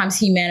sometimes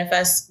he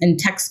manifests and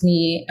texts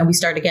me and we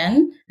start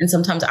again. And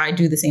sometimes I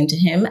do the same to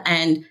him.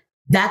 And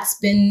that's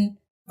been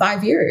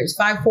 5 years,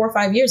 4 or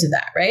 5 years of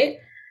that, right?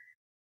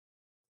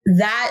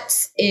 That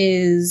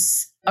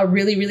is a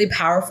really, really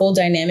powerful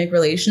dynamic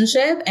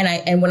relationship.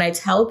 And when I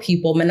tell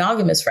people,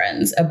 monogamous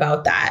friends,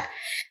 about that,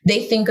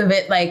 they think of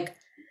it like,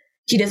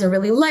 he doesn't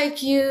really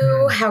like you.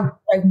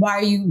 Why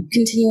are you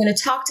continuing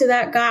to talk to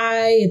that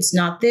guy? It's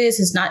not this,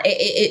 it's not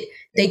it.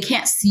 They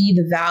can't see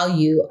the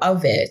value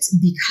of it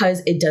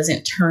because it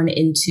doesn't turn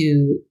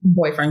into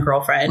boyfriend,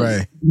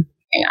 girlfriend,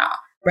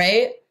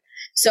 right?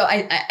 So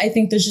I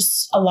think there's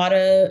just a lot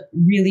of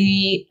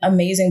really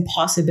amazing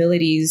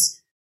possibilities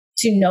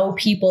to know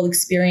people,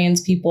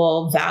 experience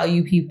people,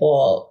 value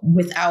people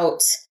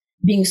without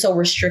being so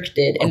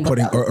restricted. Or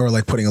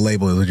putting a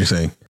label is what you're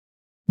saying.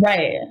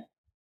 Right.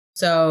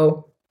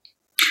 So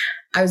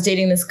I was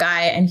dating this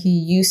guy and he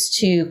used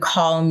to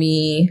call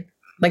me,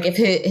 like if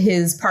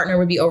his partner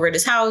would be over at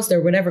his house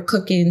or whatever,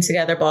 cooking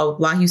together, blah, blah,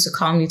 blah. He used to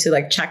call me to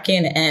like check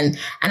in and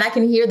I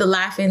can hear the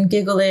laughing,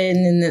 giggling.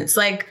 And it's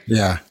like,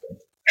 yeah.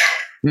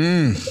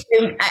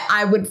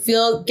 I would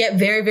get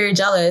very, very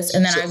jealous.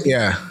 And then I'd be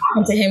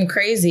talking to him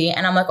crazy.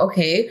 And I'm like,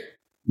 okay,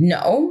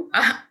 no,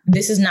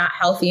 this is not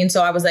healthy. And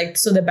so I was like,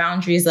 so the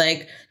boundary is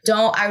like,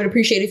 I would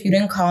appreciate if you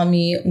didn't call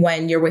me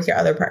when you're with your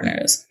other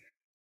partners.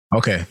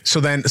 Okay. So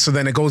then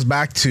it goes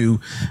back to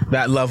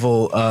that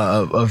level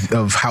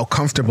of how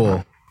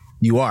comfortable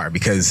you are,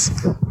 because,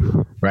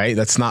 right,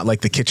 that's not like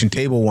the kitchen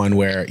table one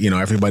where,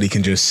 everybody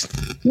can just.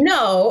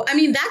 No, I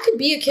mean, that could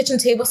be a kitchen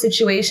table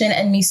situation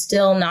and me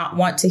still not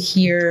want to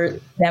hear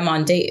them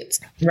on dates,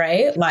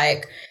 right?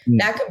 Like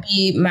that could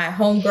be my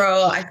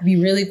homegirl. I could be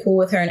really cool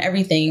with her and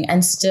everything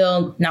and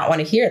still not want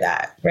to hear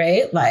that,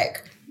 right?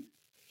 Like,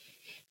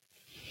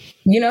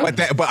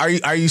 But are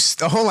you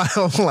hold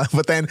on.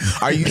 But then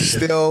are you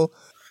still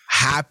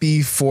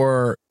happy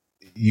for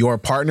your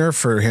partner,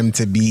 for him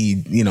to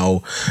be, you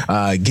know,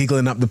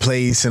 giggling up the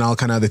place and all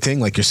kind of other thing?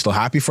 Like, you're still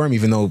happy for him,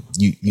 even though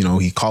you know,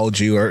 he called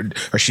you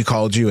or she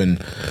called you and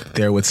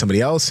they're with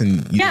somebody else,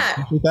 and you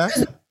with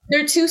that?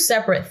 They're two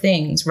separate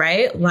things,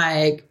 right?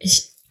 Like,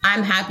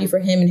 I'm happy for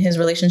him and his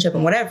relationship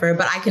and whatever,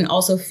 but I can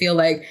also feel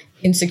like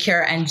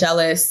insecure and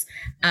jealous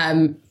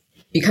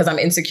because I'm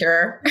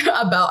insecure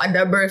about a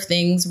number of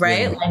things,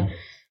 right? Like,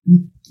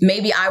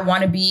 maybe I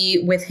want to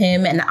be with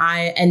him and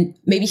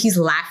maybe he's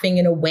laughing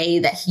in a way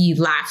that he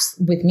laughs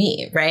with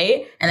me,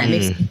 right? And that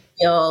makes me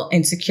feel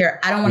insecure.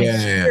 I don't want to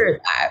hear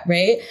that,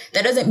 right?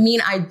 That doesn't mean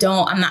I'm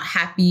not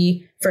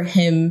happy for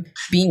him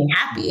being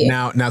happy.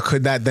 Now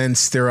could that then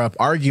stir up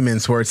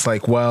arguments where it's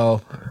like,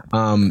 well,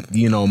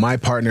 you know, my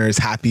partner is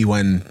happy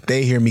when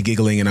they hear me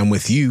giggling and I'm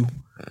with you,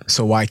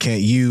 so why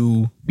can't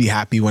you be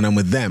happy when I'm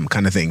with them,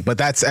 kind of thing? But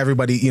that's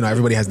everybody, you know,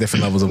 everybody has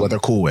different levels of what they're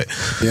cool with.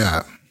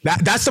 Yeah.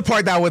 That's the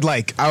part that would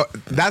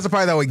that's the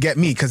part that would get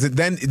me, because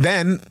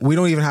then we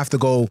don't even have to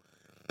go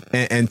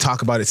and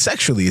talk about it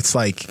sexually. It's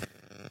like,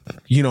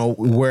 you know,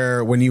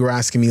 when you were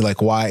asking me like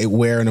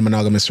where in a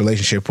monogamous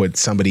relationship would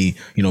somebody,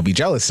 you know, be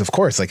jealous? Of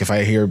course, like if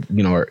I hear,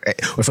 you know, or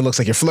if it looks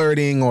like you're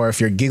flirting, or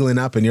if you're giggling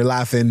up and you're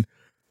laughing,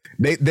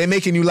 they're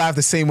making you laugh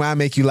the same way I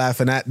make you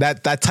laugh, and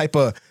that type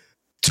of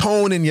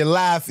tone in your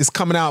laugh is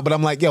coming out. But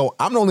I'm like, yo,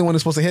 I'm the only one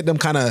who's supposed to hit them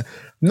kind of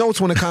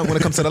notes when it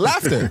comes to the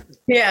laughter.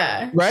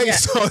 Yeah. Right. Yeah.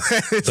 So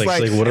it's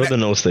like what are the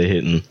notes they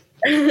hitting?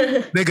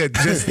 Nigga,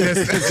 just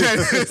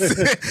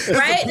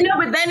right? No,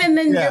 but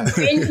then your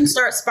brain can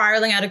start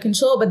spiraling out of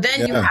control. But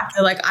then you have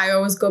to, like, I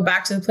always go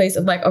back to the place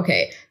of like,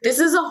 okay, this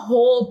is a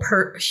whole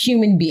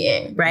human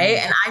being, right?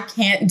 And I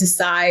can't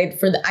decide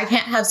I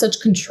can't have such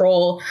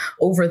control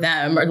over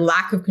them, or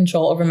lack of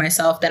control over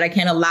myself, that I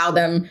can't allow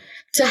them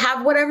to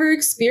have whatever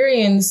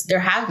experience they're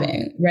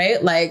having,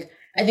 right? Like,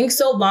 I think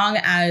so long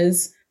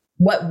as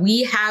what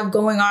we have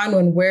going on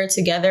when we're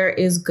together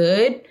is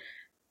good,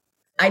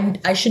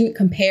 I shouldn't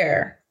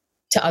compare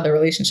to other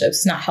relationships.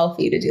 It's not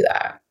healthy to do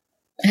that.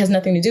 It has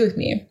nothing to do with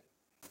me.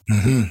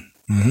 Mm-hmm.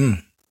 Mm-hmm.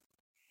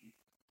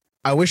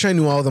 I wish I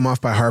knew all of them off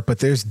by heart, but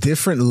there's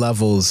different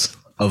levels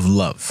of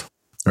love,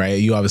 right?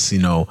 You obviously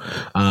know.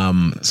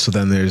 So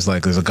then there's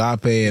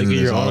agape, and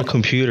you're on a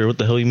computer. What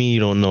the hell you mean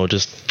you don't know?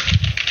 Just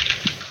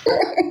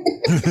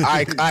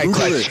I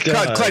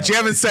Clutch, you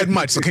haven't said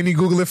much, so can you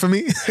Google it for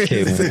me?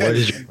 Okay, what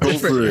is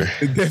your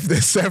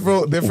There's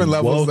several different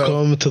levels.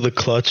 Welcome to the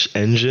Clutch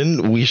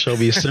engine. We shall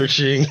be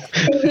searching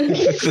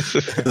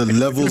the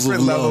levels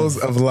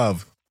of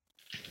love.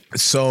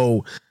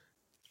 So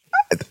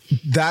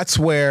that's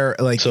where,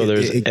 like, so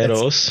there's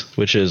eros,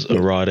 which is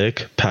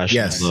erotic,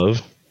 passionate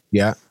love.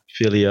 Yeah.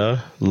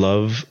 Philia,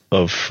 love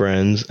of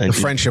friends and the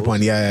friendship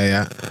one.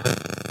 Yeah.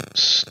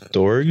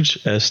 Storge,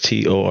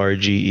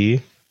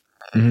 Storge.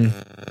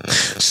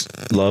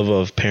 Mm-hmm. Love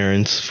of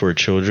parents for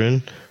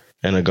children,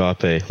 and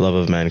agape, love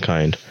of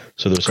mankind.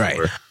 So there's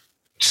four.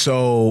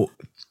 So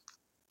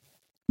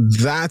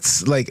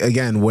that's, like,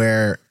 again,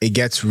 where it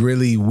gets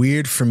really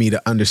weird for me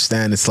to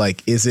understand. It's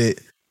like, is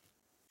it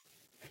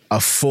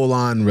a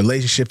full-on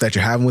relationship that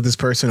you're having with this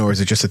person, or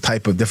is it just a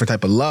different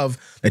type of love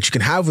that you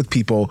can have with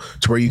people,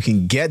 to where you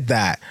can get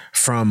that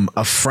from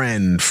a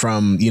friend,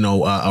 from, you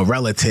know, a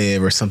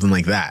relative or something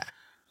like that?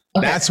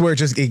 Okay. That's where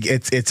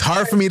it's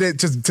hard for me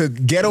to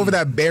get over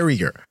that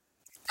barrier.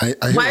 I hear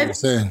what you're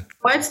saying.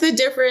 What's the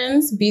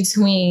difference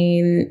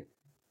between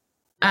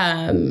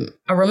a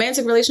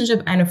romantic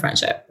relationship and a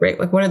friendship, right?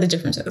 Like, what are the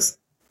differences?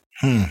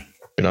 You're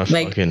not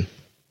fucking.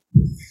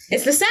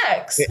 It's the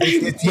sex.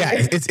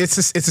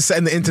 It's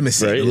and the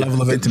intimacy, right? The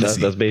level of intimacy.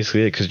 That's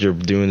basically it, because you're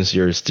doing this.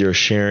 You're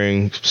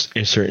sharing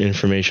certain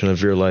information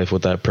of your life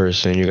with that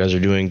person. You guys are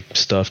doing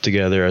stuff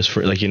together as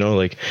for, like, you know,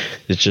 like,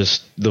 it's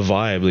just the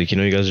vibe. Like, you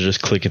know, you guys are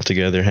just clicking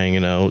together,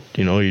 hanging out.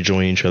 You know, you're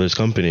joining each other's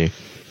company.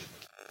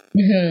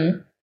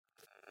 Mm-hmm.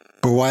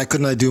 But why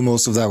couldn't I do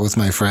most of that with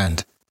my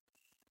friend?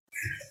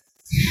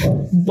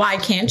 Why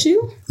can't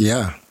you?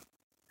 Yeah.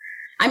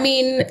 I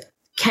mean,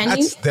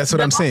 you? That's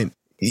what I'm saying.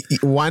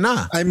 Why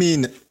not? I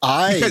mean,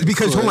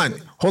 because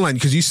hold on,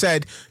 because you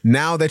said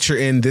now that you're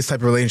in this type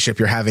of relationship,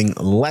 you're having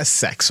less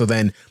sex. So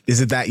then,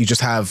 is it that you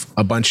just have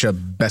a bunch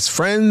of best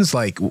friends?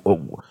 Like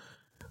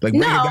break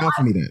it down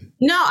for me then.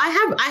 No,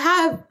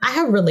 I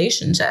have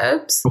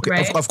relationships. Okay,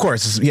 right? of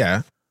course,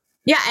 yeah,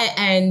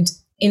 and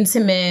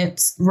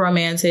intimate,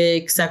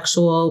 romantic,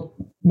 sexual,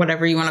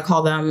 whatever you want to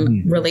call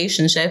them,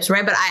 relationships,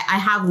 right? But I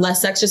have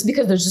less sex just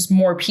because there's just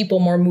more people,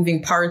 more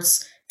moving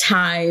parts,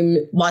 time,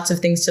 lots of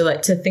things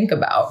to think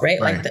about,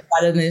 right? Like,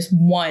 rather than this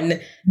one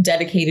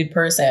dedicated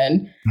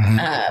person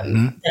that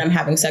I'm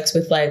having sex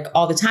with, like,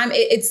 all the time.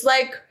 It's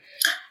like,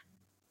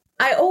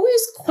 I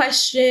always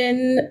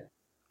question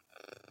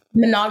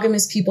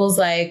monogamous people's,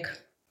 like,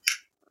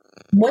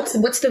 what's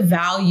the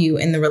value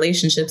in the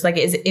relationships? Like,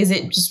 is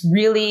it just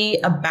really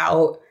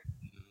about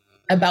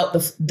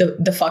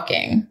the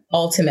fucking,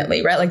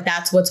 ultimately, right? Like,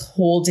 that's what's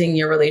holding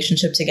your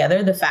relationship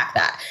together. The fact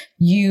that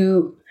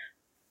you,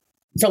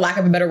 for lack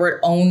of a better word,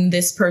 own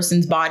this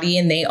person's body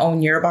and they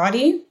own your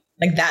body.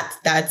 Like,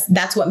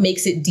 that's what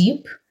makes it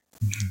deep.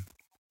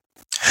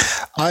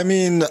 I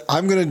mean,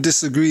 I'm going to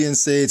disagree and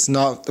say it's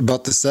not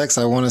about the sex.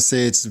 I want to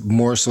say it's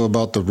more so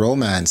about the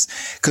romance.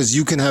 Because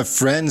you can have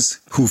friends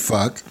who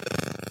fuck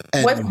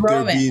and What's there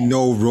romance? be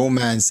no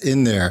romance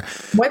in there.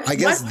 I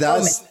guess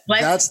that's the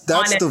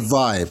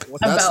vibe.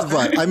 That's the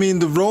vibe. I mean,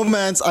 the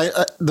romance,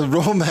 the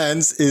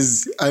romance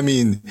is, I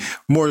mean,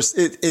 more,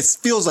 it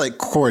feels like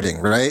courting,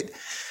 right?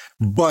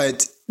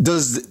 But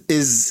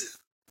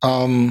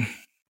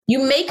you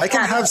make I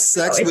can that have up,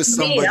 sex though. with It's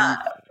made somebody.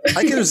 up.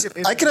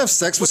 I can have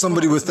sex with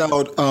somebody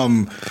without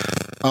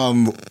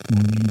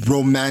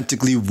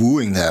romantically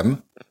wooing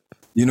them.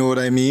 You know what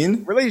I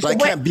mean? But I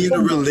can't be in a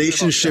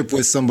relationship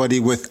with somebody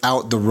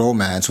without the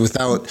romance,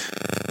 without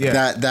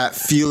that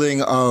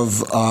feeling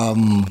of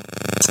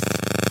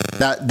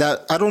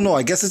that I don't know.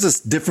 I guess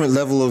it's a different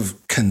level of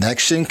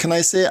connection. Can I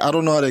say? I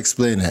don't know how to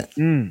explain it.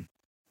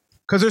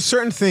 Because there's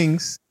certain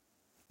things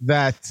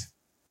that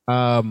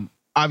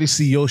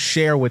obviously you'll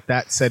share with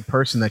that said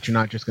person that you're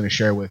not just going to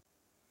share with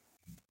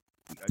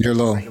your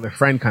regular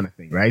friend kind of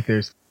thing, right?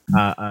 There's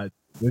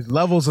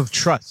levels of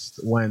trust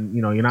when,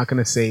 you know, you're not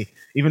going to say,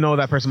 even though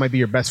that person might be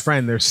your best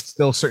friend, there's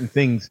still certain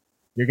things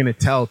you're going to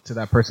tell to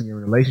that person you're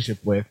in a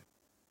relationship with,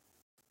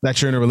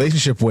 that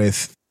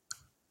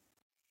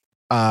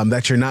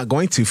you're not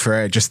going to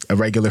for just a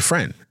regular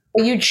friend.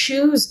 You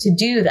choose to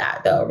do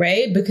that though,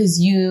 right? Because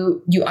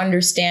you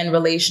understand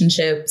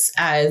relationships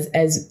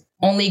as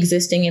only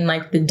existing in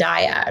like the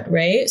dyad,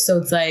 right? So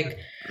it's like,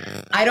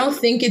 I don't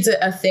think it's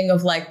a thing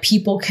of like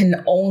I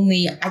can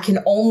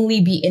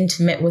only be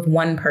intimate with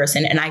one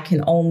person, and I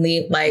can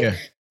only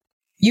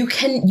you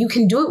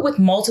can do it with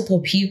multiple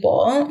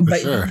people,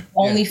 but you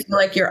only feel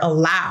like you're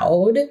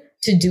allowed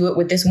to do it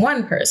with this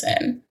one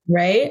person,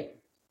 right?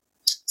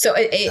 So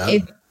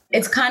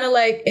it's kind of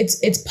like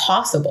it's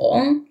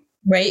possible,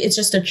 right? It's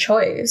just a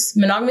choice.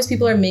 Monogamous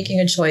people are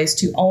making a choice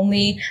to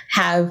only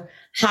have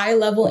high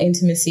level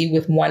intimacy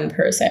with one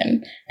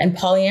person, and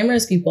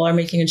polyamorous people are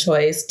making a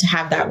choice to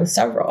have that with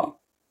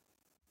several.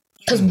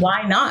 Because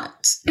why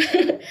not?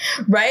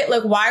 Right?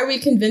 Like, why are we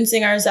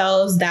convincing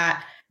ourselves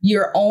that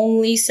you're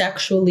only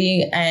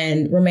sexually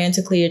and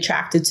romantically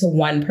attracted to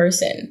one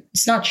person?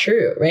 It's not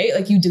true, right?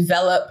 Like, you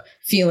develop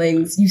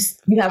feelings,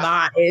 you have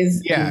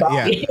eyes,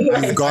 body.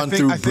 You've gone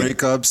through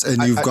breakups,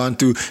 and you've gone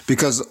through,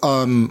 because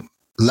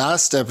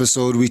last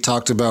episode we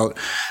talked about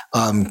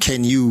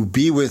can you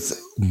be with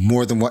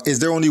more than one? Is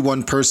there only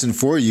one person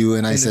for you?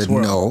 And I said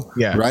no.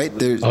 Yeah. Right?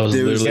 There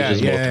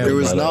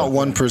was not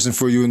one person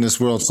for you in this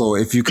world. So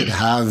if you could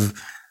have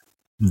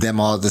them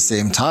all at the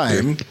same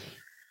time,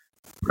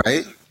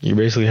 right? You're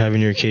basically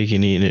having your cake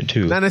and eating it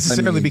too. Not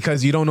necessarily,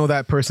 because you don't know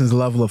that person's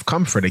level of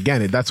comfort.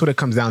 Again, that's what it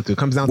comes down to. It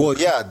comes down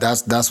to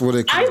that's what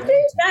it comes down to. I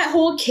think that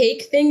whole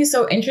cake thing is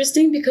so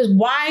interesting, because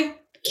why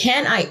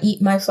can't I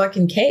eat my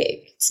fucking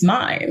cake? It's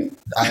mine.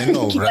 I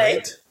know,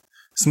 right?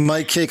 It's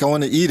my cake. I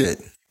want to eat it.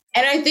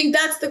 And I think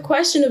that's the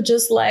question of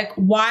just like,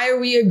 why are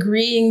we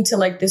agreeing to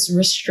like this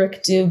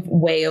restrictive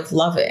way of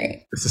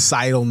loving?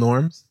 Societal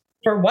norms.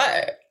 For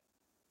what?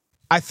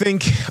 I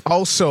think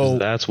also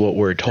that's what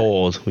we're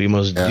told. We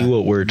must do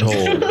what we're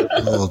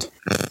told.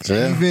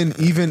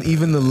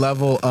 Even the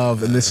level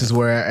of, and this is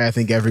where I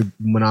think every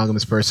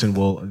monogamous person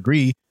will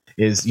agree,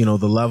 is, you know,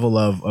 the level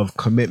of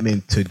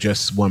commitment to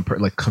just one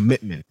person, like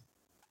commitment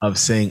of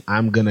saying,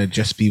 I'm going to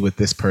just be with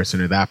this person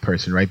or that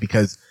person, right?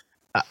 Because,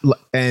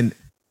 and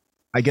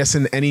I guess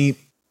in any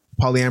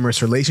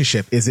polyamorous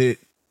relationship, is it,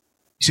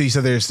 so you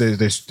said there's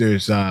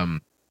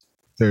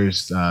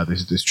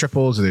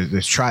triples, or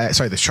there's triads,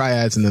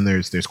 and then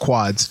there's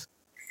quads.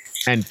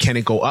 And can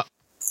it go up?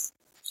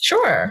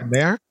 Sure.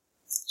 There?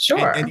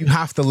 Sure. And you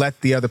have to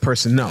let the other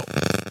person know.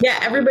 Yeah,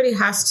 everybody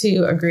has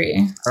to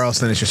agree. Or else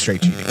then it's just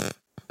straight cheating.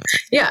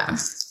 Yeah.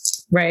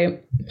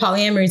 Right.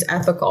 Polyamory is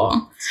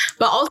ethical.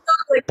 But also,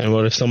 like, and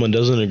what if someone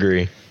doesn't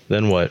agree?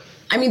 Then what?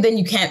 I mean, then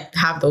you can't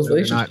have those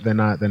relationships. They're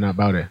not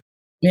about it.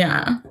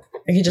 Yeah. Like,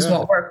 it just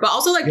won't work. But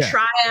also, like,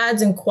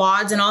 triads and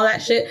quads and all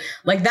that shit,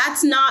 like,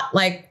 that's not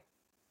like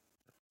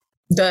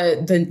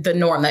the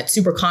norm. That's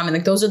super common.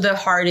 Like, those are the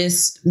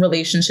hardest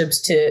relationships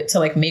to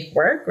like make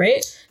work,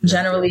 right?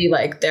 Generally,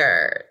 like,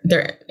 they're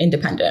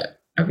independent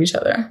of each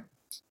other.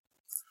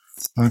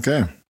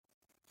 Okay.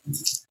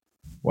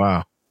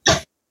 Wow.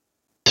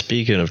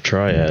 Speaking of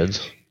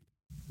triads,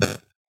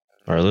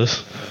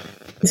 Arliss,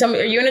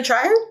 are you in a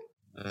triad?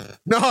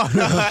 No.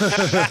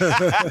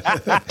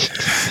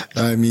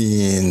 I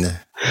mean,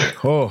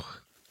 well,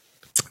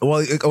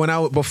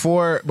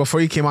 before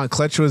you came on,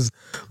 Clutch was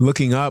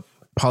looking up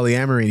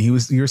polyamory, and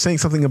you were saying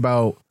something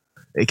about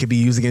it could be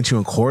used against you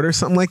in court or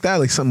something like that,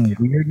 like some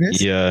weirdness.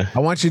 Yeah, I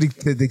want you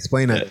to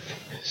explain that.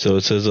 So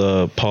it says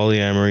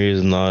polyamory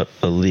is not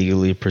a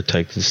legally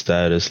protected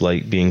status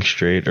like being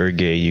straight or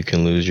gay. You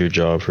can lose your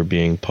job for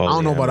being polyamorous. I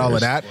don't know about all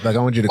of that. Like, I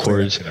want you to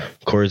clear that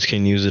up. Courts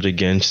can use it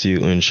against you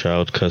in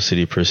child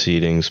custody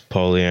proceedings.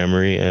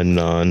 Polyamory and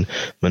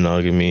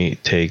non-monogamy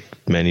take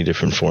many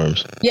different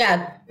forms.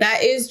 Yeah,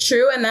 that is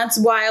true. And that's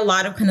why a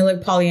lot of kind of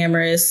like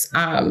polyamorous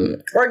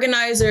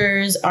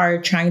organizers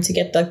are trying to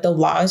get like the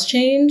laws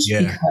changed,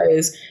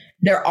 because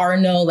there are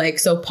no like,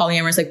 so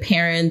polyamorous, like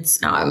parents,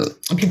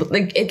 people,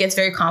 like it gets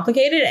very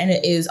complicated and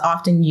it is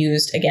often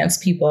used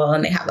against people,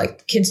 and they have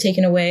like kids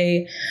taken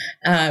away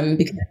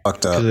because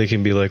Fucked up. they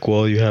can be like,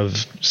 well, you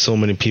have so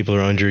many people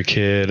around your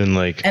kid, and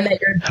like, and that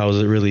you're how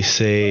is it really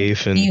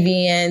safe? And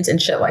deviant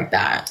and shit like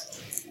that.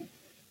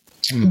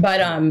 But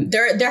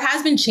there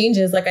has been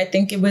changes. Like I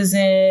think it was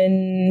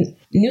in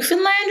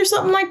Newfoundland or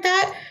something like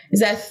that.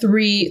 Is that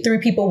three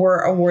people were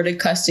awarded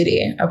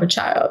custody of a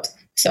child?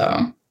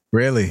 So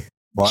Really?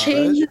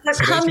 changes are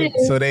coming.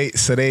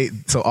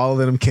 So all of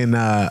them can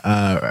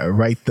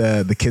write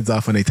the kids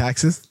off on their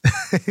taxes.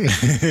 That's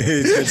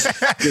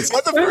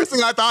the first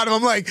thing I thought of.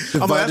 I'm like, that's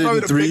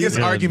probably the three. biggest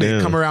God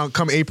argument damn.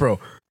 come April.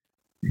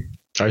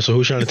 all right, so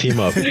who's trying to team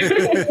up?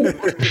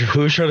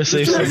 Who's trying to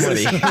save some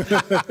money?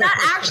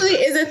 That actually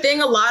is a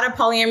thing a lot of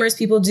polyamorous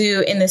people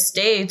do in the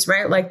States,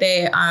 right? Like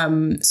they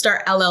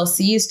start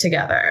LLCs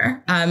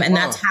together, and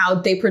that's how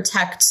they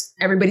protect.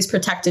 Everybody's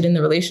protected in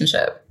the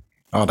relationship,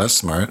 Oh, that's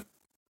smart.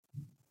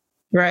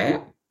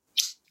 right?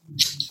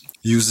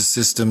 Use a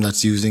system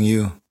that's using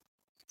you.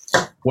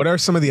 What are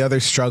some of the other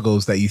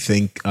struggles that you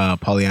think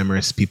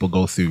polyamorous people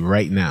go through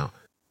right now?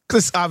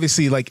 Because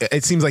obviously, like,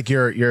 it seems like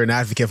you're an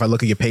advocate. If I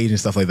look at your page and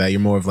stuff like that, you're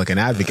more of like an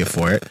advocate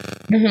for it.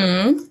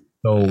 Mm-hmm.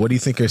 So what do you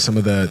think are some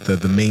of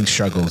the main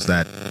struggles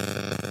that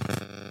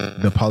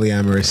the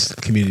polyamorous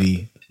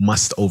community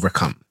must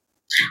overcome?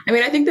 I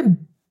mean, I think the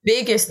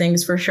biggest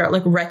things for sure,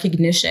 like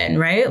recognition,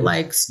 right?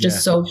 Like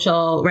just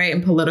social, right?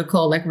 And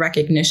political, like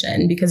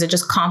recognition, because it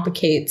just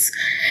complicates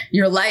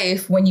your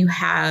life when you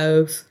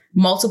have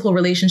multiple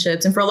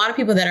relationships. And for a lot of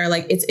people that are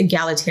like, it's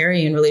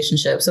egalitarian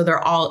relationships. So they're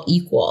all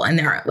equal and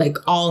they're like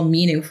all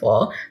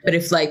meaningful. But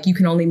if like you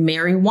can only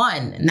marry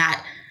one, and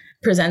that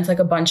presents like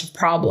a bunch of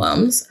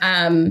problems.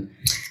 And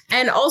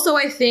also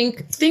I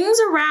think things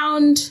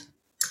around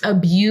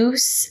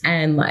abuse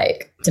and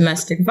like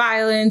domestic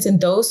violence and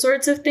those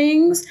sorts of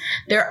things,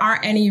 there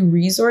aren't any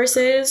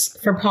resources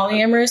for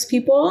polyamorous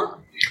people.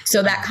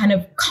 So that kind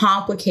of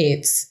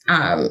complicates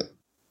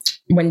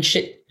when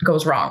shit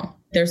goes wrong.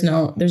 There's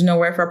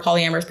nowhere for a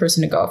polyamorous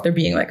person to go if they're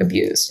being like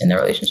abused in their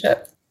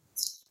relationship.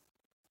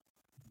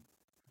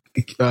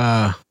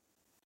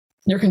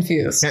 You're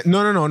confused. No.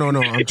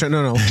 I'm trying.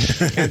 No.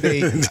 Can't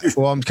they?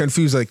 Well, I'm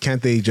confused. Like,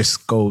 can't they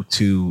just go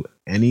to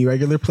any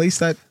regular place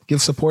that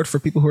gives support for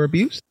people who are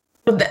abused?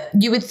 But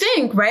you would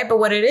think, right? But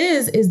what it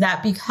is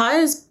that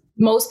because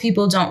most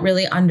people don't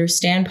really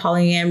understand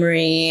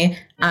polyamory,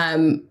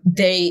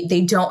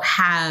 they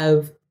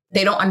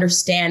don't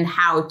understand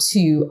how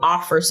to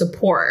offer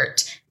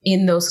support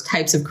in those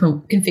types of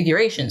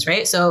configurations,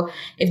 right? So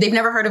if they've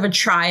never heard of a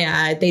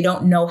triad, they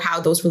don't know how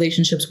those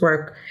relationships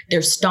work.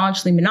 They're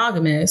staunchly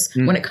monogamous.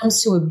 When it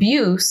comes to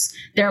abuse,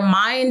 their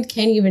mind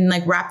can't even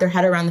like wrap their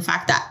head around the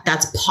fact that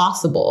that's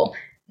possible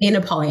in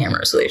a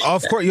polyamorous relationship.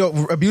 Of course,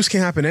 abuse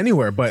can happen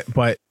anywhere, but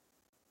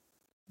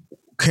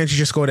can't you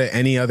just go to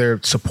any other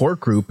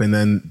support group and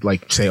then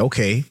like say,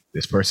 okay,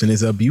 this person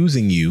is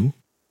abusing you.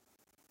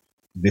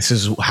 This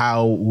is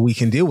how we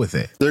can deal with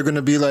it. They're going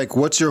to be like,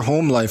 what's your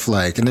home life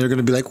like? And they're going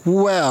to be like,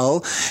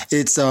 well,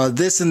 it's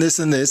this and this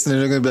and this. And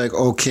they're going to be like,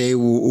 okay,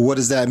 well, what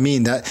does that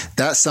mean?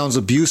 That sounds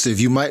abusive.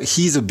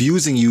 He's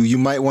abusing you. You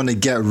might want to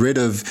get rid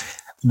of,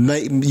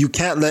 you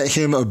can't let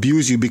him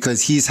abuse you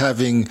because he's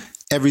having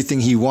everything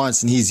he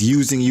wants and he's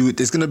using you.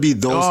 There's going to be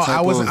those type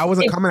I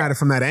wasn't coming at it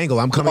from that angle.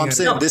 I'm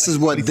saying this is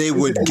what they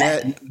would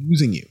get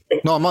using you.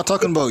 No, I'm not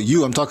talking about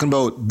you. I'm talking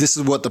about this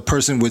is what the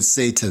person would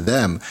say to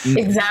them.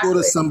 Exactly. You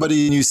go to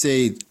somebody and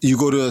you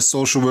go to a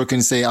social worker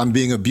and say, I'm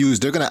being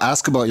abused. They're going to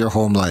ask about your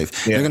home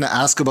life. Yeah. They're going to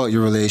ask about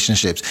your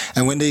relationships.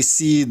 And when they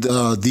see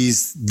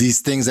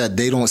these things that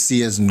they don't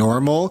see as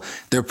normal,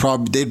 they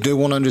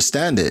won't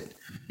understand it.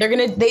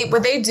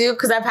 What they do,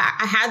 because I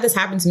had this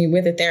happen to me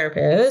with a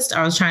therapist.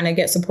 I was trying to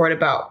get support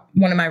about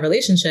one of my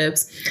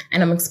relationships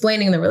and I'm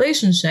explaining the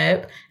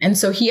relationship. And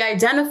so he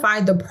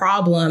identified the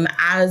problem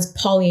as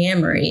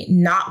polyamory,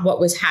 not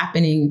what was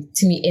happening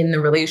to me in the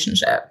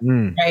relationship.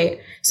 Right.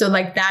 So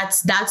like,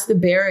 that's the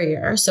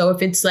barrier. So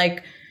if it's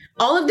like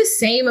all of the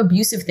same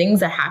abusive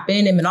things that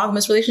happen in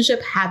monogamous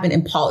relationship happen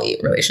in poly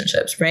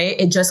relationships, right?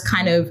 It just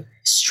kind of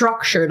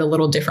structured a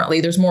little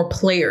differently. There's more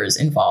players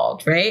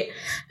involved, right?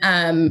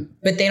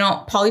 But they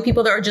don't, poly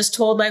people that are just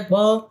told like,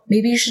 well,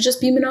 maybe you should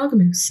just be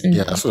monogamous. And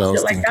that's what I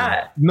was thinking.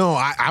 That. No,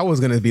 I was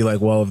going to be like,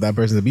 well, if that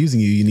person's abusing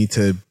you, you need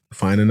to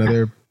find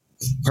another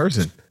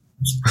person.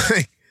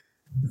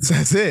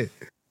 That's it.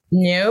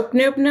 Nope.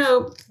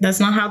 That's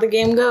not how the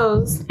game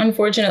goes,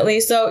 unfortunately.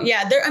 So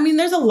yeah,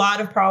 there's a lot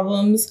of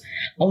problems,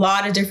 a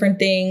lot of different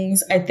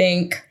things. I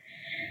think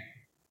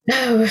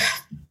in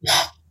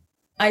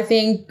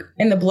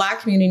the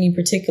Black community in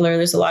particular,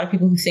 there's a lot of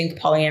people who think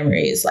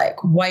polyamory is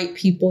like white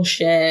people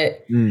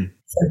shit. So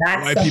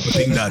that's White people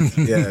think that.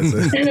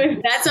 Yeah,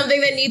 that's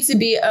something that needs to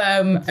be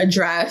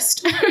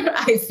addressed,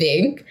 I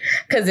think,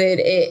 because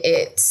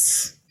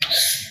it's.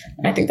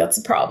 I think that's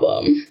a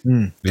problem.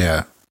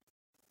 Yeah.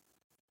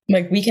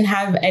 Like we can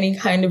have any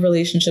kind of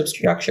relationship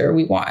structure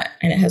we want,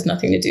 and it has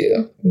nothing to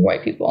do with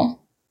white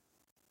people.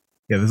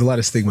 Yeah, there's a lot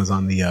of stigmas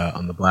on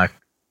the black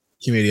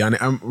community.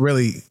 I'm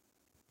really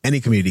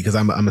any community, because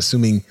I'm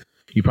assuming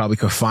you probably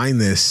could find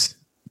this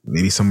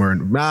maybe somewhere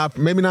in,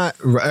 maybe not,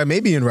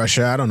 maybe in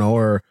Russia, I don't know,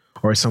 or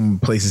some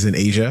places in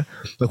Asia.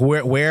 Like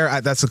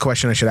where that's the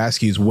question I should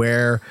ask you, is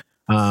where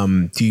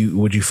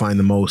would you find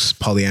the most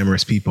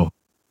polyamorous people,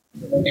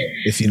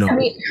 if you know? I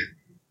mean,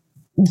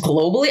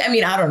 globally, I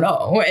mean, I don't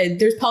know.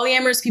 There's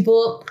polyamorous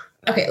people.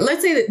 Okay,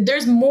 let's say that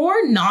there's more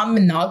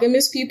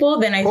non-monogamous people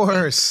than I think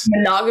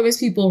monogamous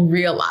people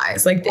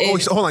realize. Like,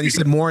 so hold on, you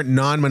said more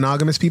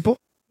non-monogamous people?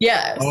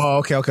 Yes.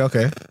 Oh,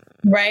 okay.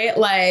 Right?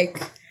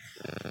 Like,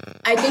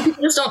 I think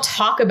people just don't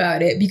talk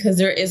about it because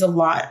there is a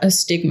lot of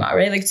stigma,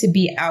 right? Like, to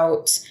be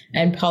out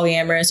and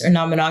polyamorous or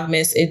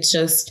non-monogamous, it's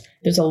just,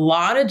 there's a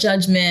lot of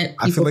judgment.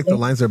 I feel like the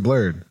lines are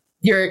blurred.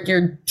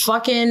 You're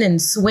fucking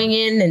and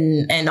swinging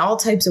and all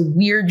types of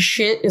weird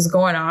shit is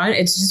going on.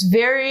 It's just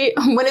very,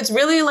 when it's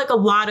really like a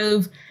lot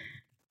of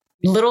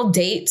little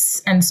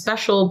dates and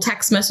special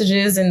text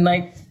messages and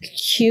like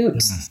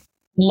cute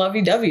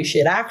lovey-dovey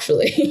shit,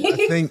 actually.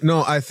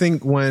 I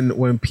think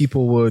when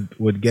people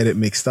would get it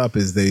mixed up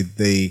is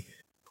they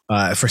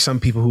for some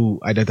people who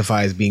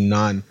identify as being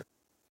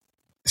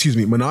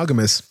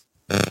monogamous,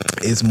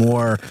 is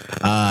more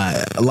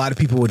a lot of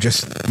people would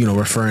just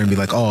refer and be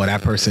like, oh,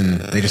 that person,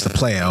 they just a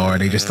player, or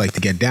they just like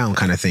to get down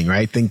kind of thing,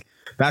 right? I think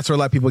that's where a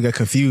lot of people get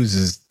confused,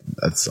 is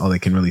that's all they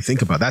can really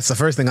think about. That's the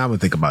first thing I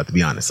would think about, to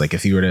be honest. Like,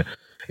 if you were to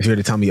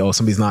tell me, oh,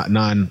 somebody's not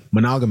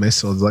non-monogamous,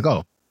 so it's like,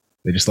 oh,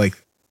 they just like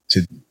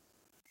to,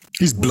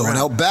 he's blowing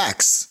out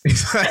backs. But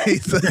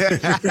it's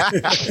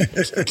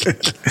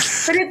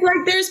like,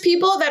 there's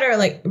people that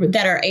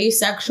are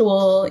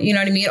asexual, you know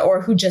what I mean?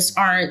 Or who just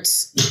aren't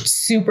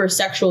super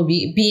sexual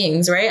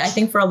beings, right? I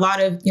think for a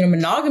lot of,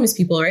 monogamous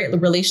people, right, the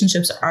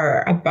relationships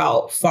are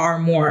about far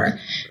more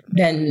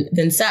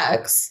than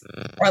sex,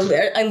 or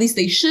at least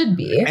they should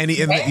be. And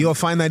you'll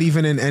find that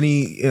even in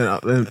any,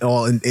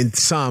 in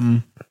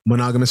some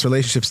monogamous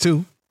relationships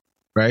too,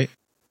 right?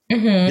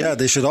 Mm-hmm. Yeah,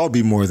 they should all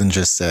be more than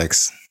just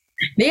sex.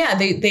 Yeah,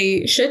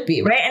 they should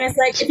be, right? And it's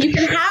like, if you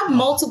can have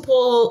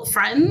multiple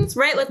friends,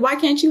 right? Like, why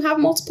can't you have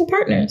multiple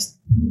partners?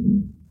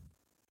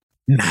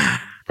 Nah.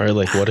 Right,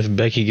 like, what if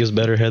Becky gives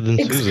better head than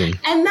Susan?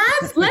 And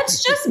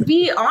let's just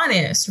be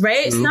honest,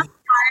 right? It's not.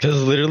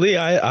 Because literally,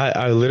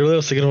 I literally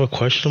was thinking of a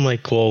question. I'm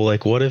like, well,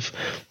 like, what if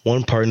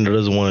one partner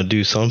doesn't want to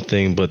do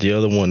something, but the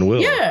other one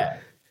will? Yeah.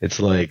 It's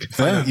like,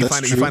 you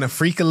find a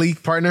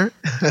freakily partner.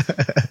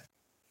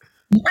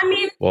 I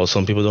mean, well,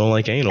 some people don't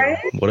like anal. Right?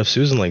 What if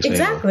Susan likes anal?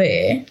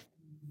 Exactly.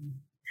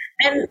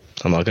 And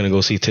I'm not going to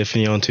go see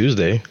Tiffany on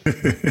Tuesday.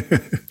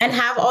 And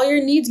have all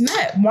your needs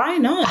met. Why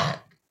not?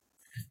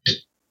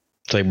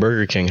 It's like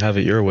Burger King. Have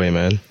it your way,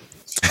 man.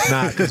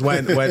 Nah, because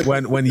when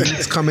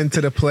youths come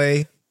into the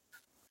play,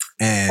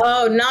 and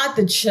not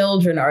the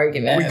children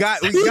argument. We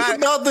got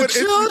not the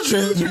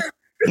children.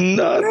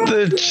 Not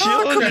the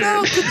children.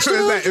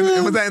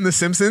 Was that in The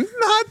Simpsons?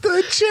 Not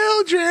the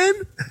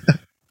children.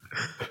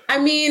 I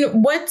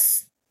mean,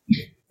 what's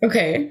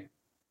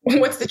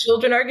the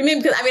children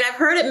argument? Because I mean, I've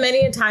heard it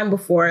many a time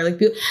before. Like,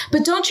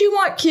 but don't you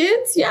want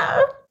kids?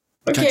 Yeah.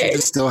 Okay. Can't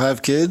you still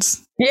have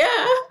kids? Yeah.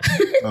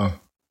 Oh.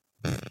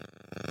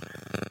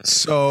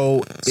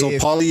 So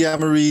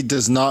polyamory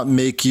does not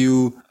make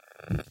you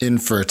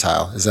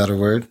infertile. Is that a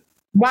word?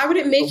 Why would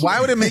it make you? Why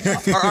would it make you?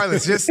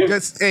 Arliss,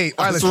 just hey,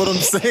 Arliss. That's what I'm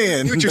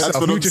saying. That's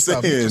what I'm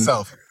saying.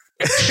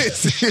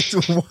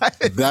 What?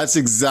 That's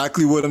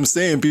exactly what I'm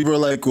saying. People are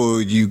like,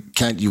 well,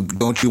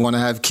 don't you want to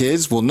have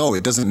kids? Well, no,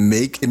 it doesn't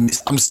make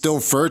it. I'm still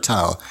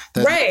fertile.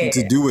 That's nothing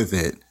to do with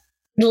it.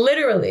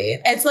 Literally.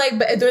 It's like,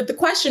 but the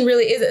question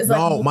really is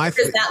like, what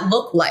does that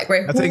look like,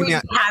 right? Who are you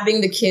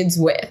having the kids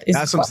with?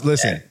 That's what,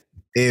 listen,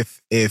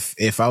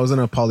 if I was in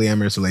a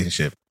polyamorous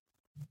relationship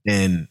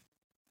and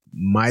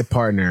my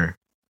partner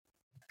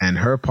and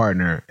her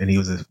partner, and he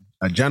was a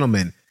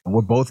gentleman, and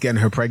we're both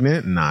getting her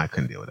pregnant, nah, I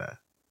couldn't deal with that.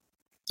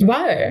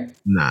 Why?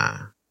 Nah.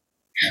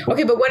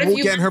 Okay, but what if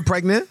you getting her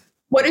pregnant?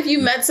 What if you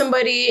met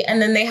somebody and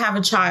then they have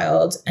a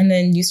child and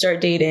then you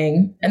start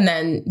dating and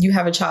then you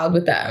have a child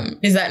with them?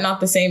 Is that not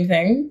the same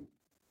thing?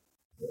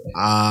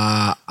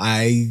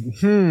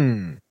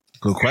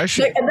 Good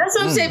question. Like, that's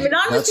what I'm saying.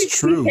 Monogamy is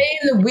saying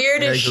the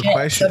weirdest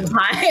shit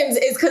sometimes.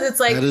 It's because it's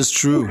like, that is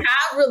true. You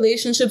have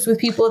relationships with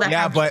people that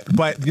have but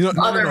but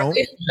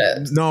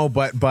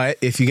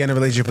if you get in a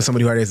relationship with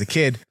somebody who already has a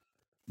kid,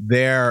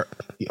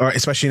 or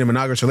especially in a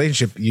monogamous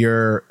relationship,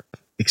 you're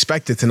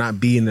expected to not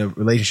be in a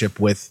relationship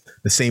with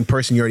the same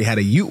person you already had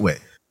a ute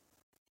with.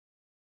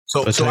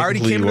 So I already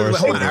came to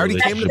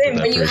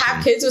when you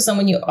have kids with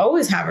someone, you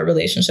always have a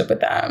relationship with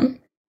them.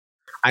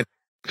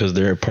 Because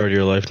they're a part of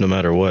your life no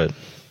matter what.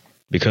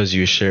 Because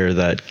you share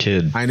that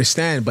kid. I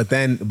understand, but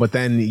then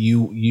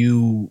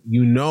you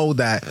know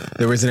that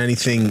there isn't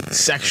anything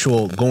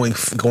sexual going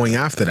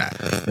after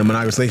that in a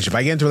monogamous relationship.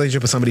 I get into a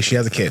relationship with somebody, she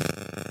has a kid.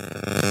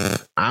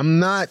 I'm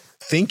not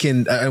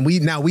thinking, and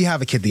we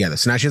have a kid together.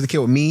 So now she has a kid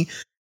with me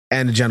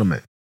and a gentleman.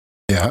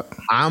 Yeah,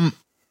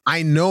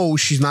 I know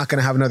she's not going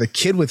to have another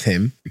kid with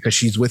him because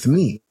she's with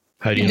me.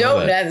 How do You you know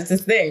don't. that? That's the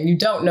thing. You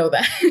don't know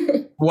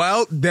that.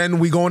 Well, then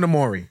we go into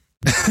Maury.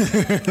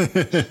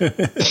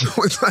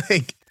 It's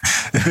like,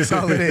 that's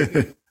all it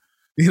is.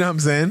 You know what I'm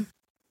saying?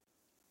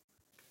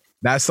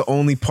 That's the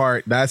only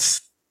part.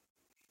 That's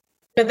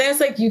But then it's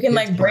like you can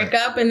like break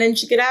up and then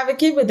she could have a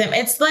kid with him.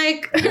 It's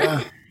like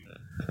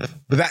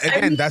but that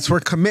again, that's where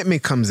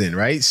commitment comes in,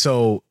 right?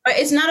 So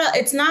it's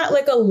not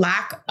like a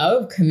lack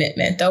of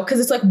commitment though,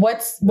 because it's like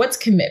what's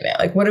commitment?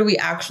 Like what are we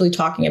actually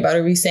talking about?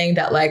 Are we saying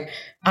that like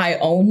I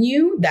own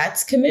you?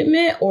 That's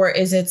commitment, or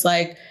is it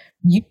like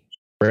you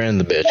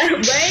Brand the bitch.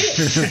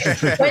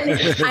 right? When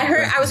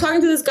I was talking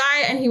to this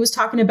guy and he was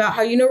talking about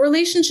how,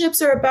 relationships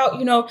are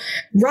about,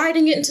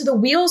 riding it until the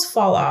wheels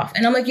fall off.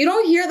 And I'm like, you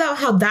don't hear that,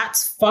 how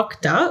that's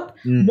fucked up.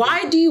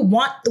 Why do you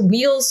want the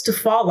wheels to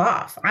fall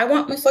off? I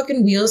want my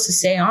fucking wheels to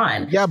stay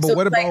on. yeah, but So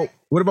what like,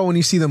 about when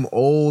you see them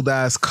old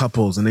ass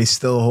couples and he's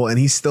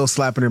still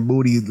slapping her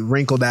booty,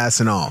 wrinkled ass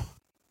and all?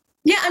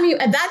 yeah, I mean,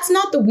 that's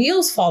not the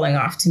wheels falling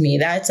off to me.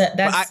 This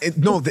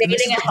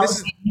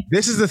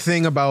This is the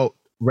thing about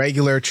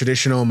regular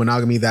traditional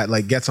monogamy that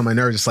like gets on my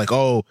nerves. It's like,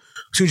 oh,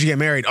 as soon as you get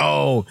married,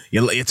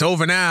 it's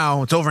over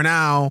now. It's over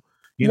now.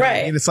 You know what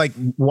I mean? It's like,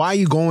 why are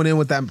you going in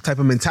with that type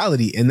of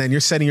mentality? And then you're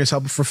setting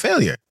yourself up for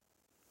failure.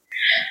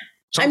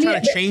 So I'm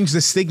trying to change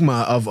the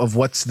stigma of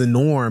what's the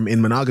norm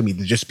in monogamy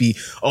to just be,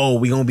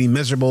 we're going to be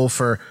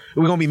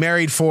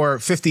married for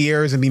 50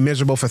 years and be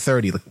miserable for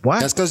 30. Like, what?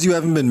 That's because you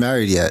haven't been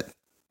married yet.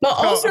 But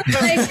also, like,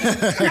 Didn't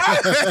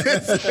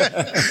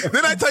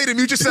I tell you to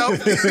mute yourself?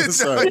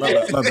 Sorry, my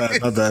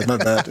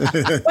bad.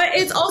 but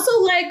it's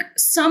also like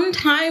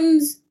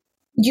sometimes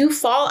you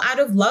fall out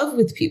of love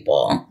with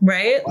people,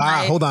 right?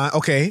 Hold on.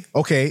 Okay.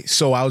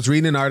 So I was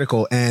reading an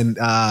article and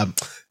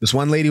this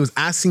one lady was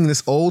asking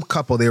this old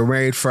couple, they were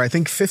married for, I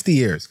think, 50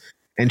 years.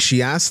 And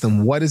she asked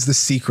them, what is the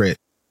secret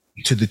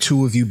to the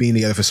two of you being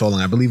together for so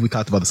long? I believe we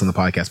talked about this on the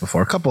podcast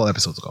before, a couple of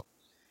episodes ago.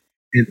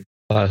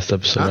 Last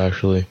episode,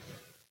 actually.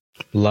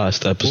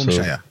 Last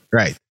episode.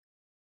 Right.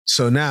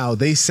 So now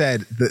they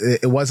said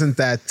it wasn't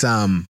that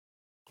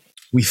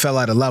we fell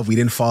out of love. We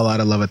didn't fall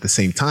out of love at the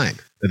same time.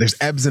 There's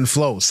ebbs and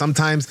flows.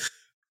 Sometimes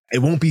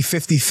it won't be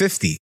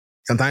 50-50.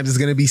 Sometimes it's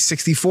going to be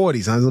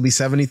 60-40. Sometimes it'll be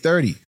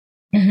 70-30.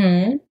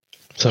 Mm-hmm.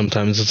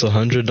 Sometimes it's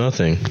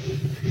 100-0.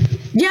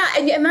 Yeah,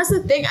 and that's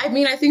the thing. I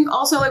mean, I think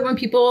also like when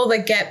people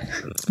like get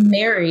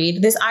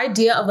married, this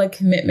idea of like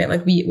commitment,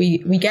 like we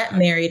get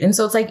married, and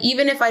so it's like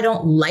even if I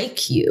don't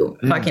like you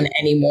fucking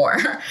anymore,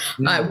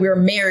 we're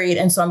married,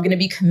 and so I'm gonna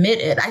be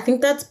committed. I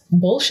think that's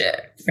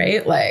bullshit,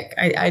 right? Like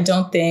I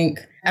don't think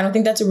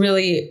that's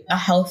really a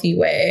healthy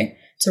way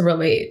to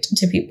relate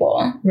to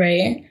people,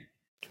 right?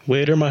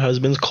 Waiter, my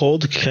husband's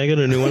cold. Can I get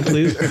a new one,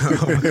 please?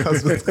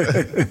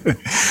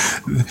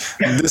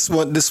 This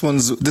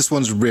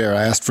one's rare.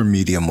 I asked for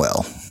medium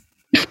well.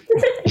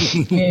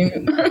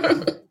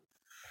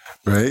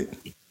 Right?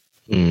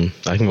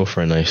 I can go for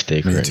a nice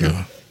steak right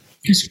now.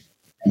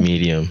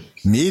 Medium.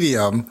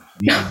 Medium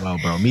well,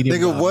 bro. Medium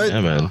Nigga, well. what?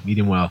 Yeah, man.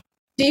 Medium well.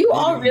 Do you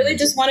all really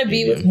just want to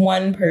be with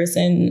one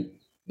person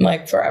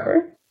like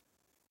forever?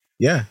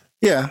 Yeah.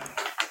 Yeah.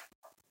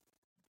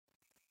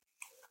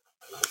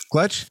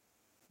 Clutch?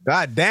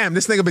 God damn,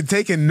 this nigga been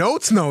taking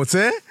notes,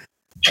 eh?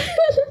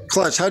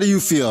 Clutch, how do you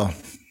feel?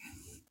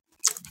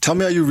 Tell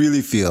me how you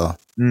really feel.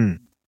 I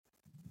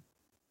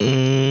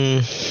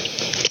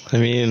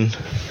mean,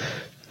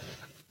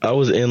 I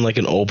was in like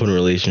an open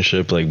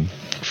relationship like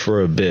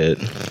for a bit,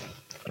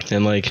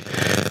 and like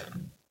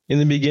in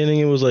the beginning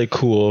it was like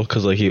cool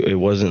because like it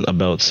wasn't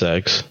about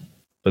sex,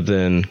 but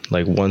then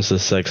like once the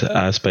sex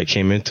aspect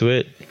came into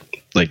it,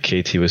 like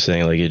KT was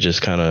saying, like it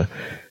just kind of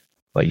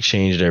like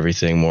changed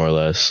everything more or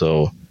less.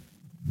 So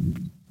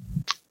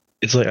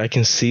it's like I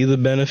can see the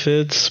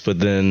benefits, but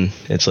then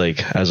it's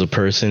like as a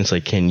person, it's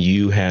like, can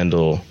you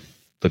handle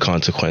the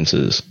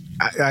consequences?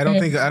 I don't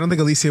think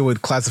Alicia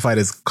would classify it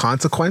as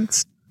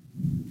consequence,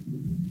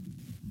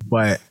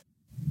 but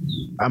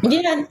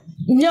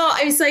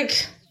it's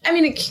like, I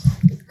mean, it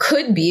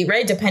could be,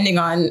 right, depending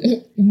on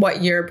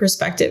what your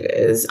perspective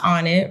is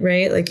on it,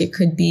 right? Like it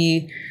could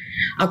be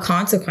a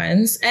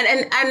consequence,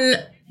 and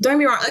don't get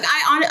me wrong, like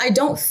I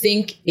don't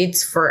think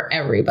it's for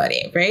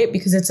everybody, right?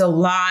 Because it's a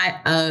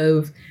lot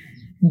of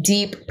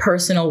deep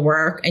personal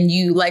work, and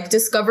you like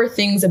discover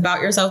things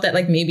about yourself that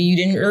like maybe you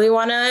didn't really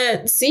want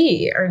to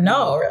see or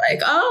know, or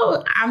like,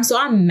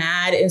 I'm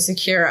mad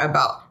insecure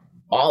about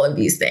all of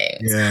these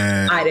things.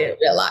 Yeah. I didn't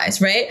realize,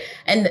 right?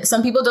 And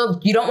some people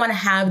you don't want to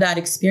have that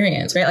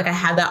experience, right? Like I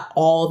had that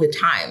all the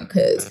time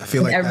because I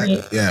feel like every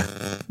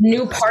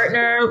new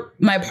partner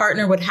my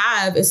partner would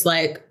have is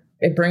like,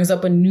 it brings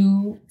up a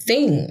new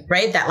thing,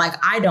 right? That like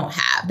I don't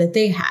have, that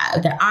they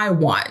have, that I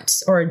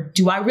want, or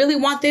do I really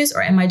want this,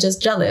 or am I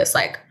just jealous?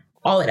 Like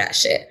all of that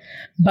shit.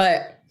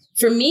 But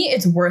for me,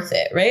 it's worth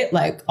it, right?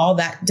 Like all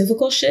that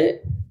difficult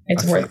shit,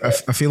 it's worth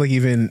it. I feel like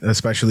even,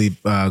 especially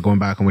going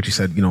back on what you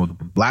said,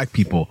 Black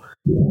people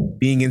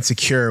being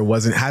insecure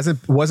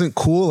wasn't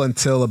cool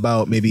until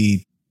about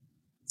maybe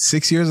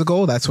 6 years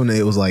ago. That's when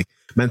it was like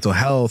mental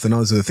health and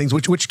all those other things,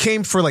 which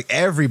came for like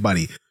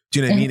everybody. Do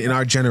you know what I mean? In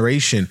our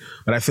generation.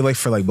 But I feel like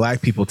for like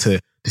black people to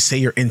say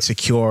you're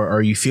insecure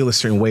or you feel a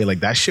certain way, like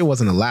that shit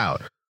wasn't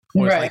allowed.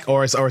 Or Right. it's like,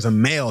 or as a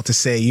male to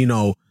say, you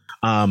know,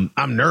 I'm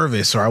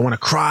nervous or I want to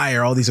cry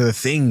or all these other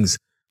things.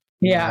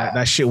 Yeah.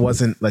 That shit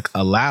wasn't like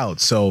allowed.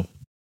 So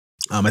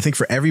I think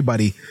for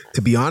everybody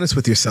to be honest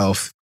with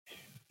yourself,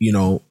 you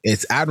know,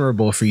 it's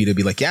admirable for you to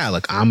be like, yeah,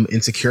 like I'm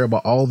insecure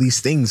about all these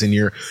things, and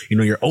you're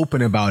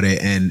open about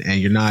it, and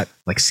you're not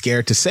like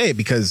scared to say it,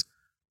 because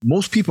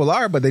most people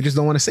are, but they just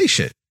don't want to say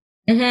shit.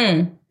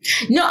 Mm-hmm.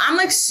 No, I'm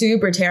like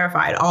super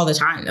terrified all the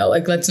time though.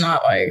 Like, let's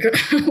not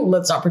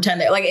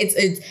pretend it. Like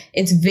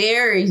it's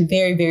very,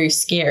 very, very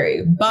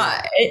scary,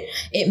 but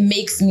it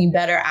makes me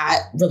better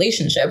at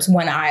relationships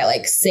when I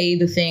like say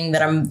the thing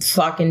that I'm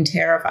fucking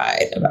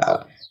terrified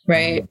about.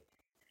 Right.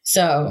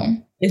 So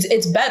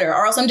it's better,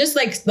 or else I'm just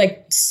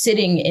like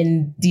sitting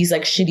in these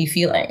like shitty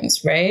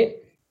feelings. Right.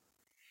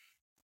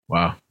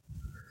 Wow.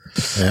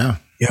 Yeah.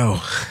 Yo,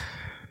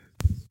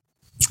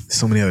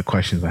 so many other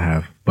questions I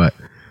have, but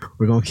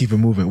we're going to keep it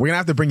moving. We're going to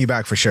have to bring you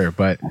back for sure,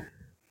 but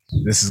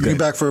this is Bring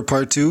good. you back for a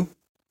part 2?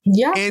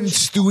 Yeah. In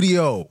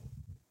studio.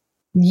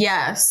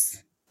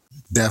 Yes.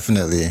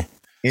 Definitely.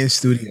 In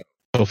studio.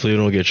 Hopefully, you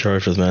don't get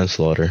charged with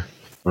manslaughter.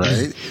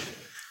 Right?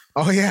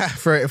 Oh, yeah.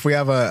 For if we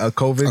have a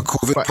COVID, A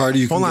COVID party,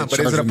 you hold can on, get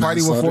but is it a charged with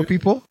party with 4 manslaughter?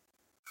 people?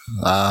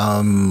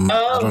 I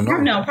don't know.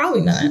 No,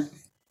 probably not.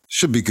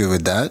 Should be good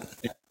with that.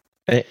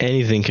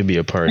 Anything could be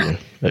a party.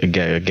 A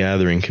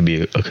gathering could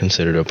be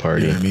considered a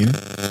party. You know what I mean?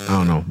 I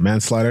don't know.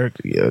 Manslaughter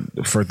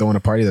for throwing a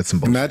party, that's some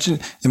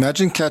bullshit.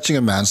 Imagine catching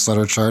a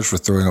manslaughter charge for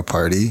throwing a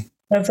party.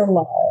 That's a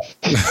lot.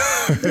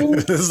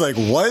 It's like,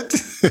 what?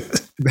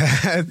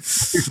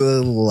 That's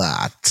a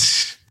lot.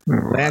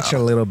 That's a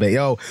little bit.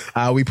 Yo,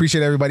 we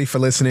appreciate everybody for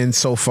listening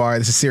so far.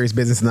 This is Serious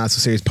Business and Not So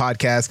Serious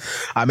Podcast.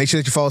 Make sure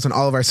that you follow us on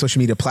all of our social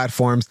media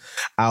platforms.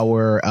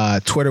 Our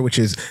Twitter, which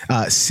is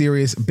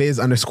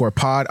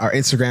SeriousBiz_pod. Our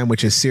Instagram,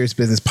 which is Serious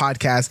Business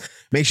Podcast.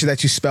 Make sure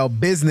that you spell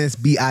business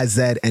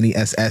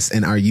BIZNESS,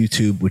 and our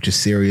YouTube, which is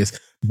Serious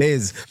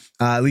Biz.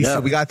 Lisa,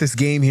 we got this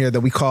game here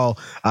that we call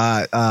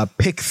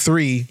Pick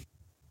 3.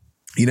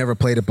 You never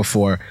played it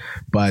before,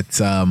 but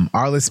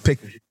Arliss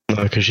picked.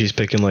 Because she's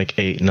picking like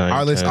 8, 9.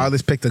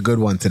 Arliss picked a good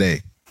one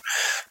today.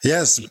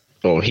 Yes.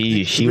 Oh,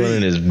 he went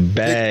in his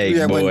bag,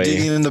 I went boy.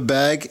 digging in the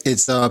bag.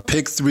 It's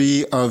pick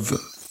 3 of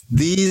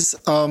these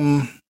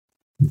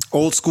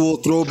old school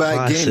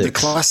throwback games, the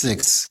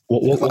classics.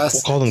 We'll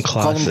call them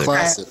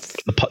classics.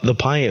 We'll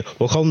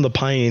call them the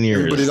pioneers.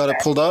 Everybody got it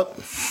pulled up?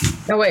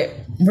 Oh wait,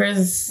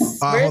 where's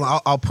Hold on,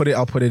 I'll put it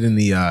in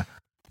the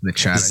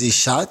chat. Is the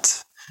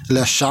shot?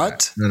 Le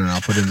shot? No,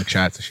 I'll put it in the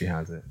chat so she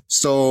has it.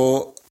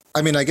 So,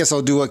 I mean, I guess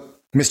I'll do what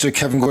Mr.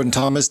 Kevin Gordon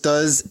Thomas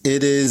does.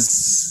 It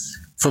is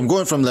from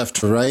going from left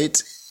to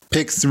right.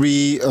 Pick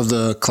 3 of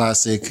the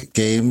classic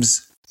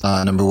games.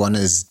 Number 1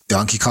 is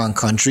Donkey Kong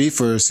Country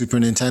for Super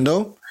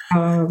Nintendo.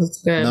 Oh,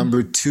 that's good.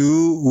 Number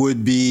 2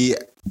 would be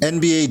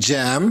NBA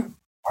Jam.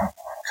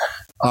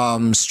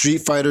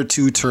 Street Fighter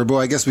 2 Turbo.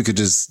 I guess we'll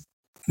just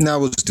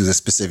do the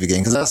specific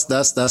game because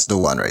that's the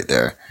one right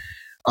there.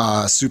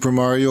 Super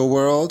Mario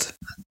World,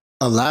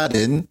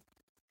 Aladdin,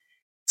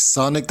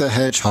 Sonic the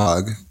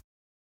Hedgehog,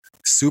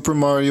 Super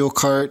Mario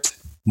Kart,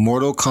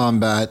 Mortal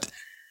Kombat,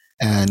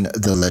 and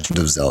The Legend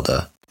of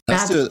Zelda.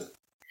 That's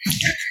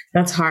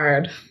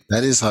hard.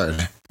 That is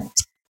hard.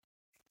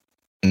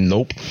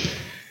 Nope.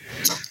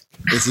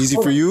 It's easy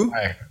for you? All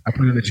right, I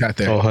put it in the chat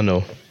there. Oh,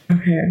 no.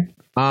 Okay.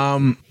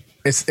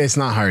 It's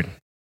not hard.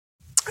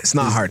 It's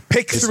not hard.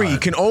 Pick 3. You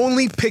can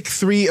only pick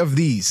 3 of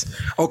these.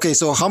 Okay,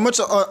 so how much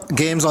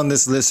games on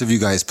this list have you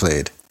guys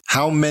played?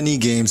 How many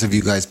games have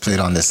you guys played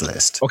on this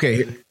list?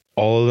 Okay,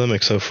 All of them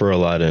except for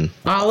Aladdin.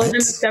 All of them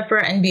except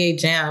for NBA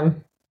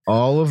Jam.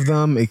 all of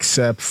them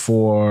except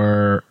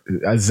for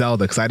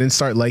Zelda, because I didn't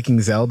start liking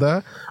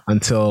Zelda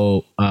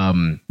until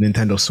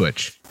Nintendo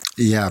Switch.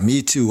 Yeah,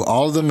 me too.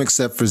 All of them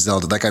except for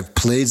Zelda. Like I've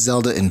played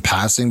Zelda in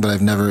passing, but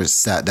I've never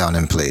sat down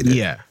and played it.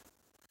 Yeah.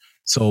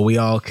 So we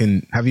all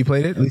can. Have you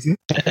played it, Lisa?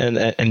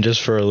 And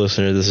just for our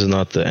listener, this is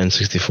not the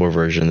N64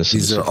 version. This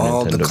These is are Super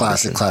all the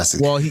Nintendo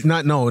classic. Well,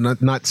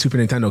 not Super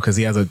Nintendo, because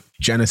he has a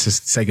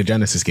Sega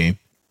Genesis game.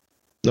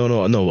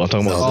 No. I'm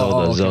talking about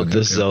Zelda. Zelda. Okay.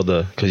 This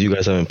Zelda, because you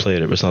guys haven't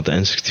played it, but it's not the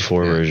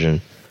N64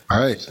 version. All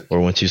right. Or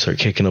once you start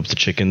kicking up the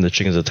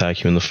chickens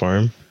attack you in the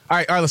farm. All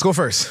right, let's go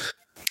first.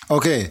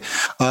 Okay.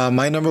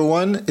 My number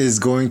 1 is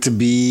going to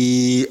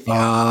be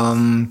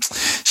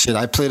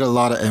I played a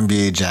lot of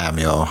NBA Jam,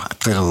 yo. I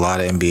played a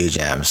lot of NBA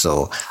Jam,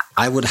 so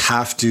I would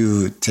have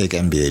to take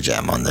NBA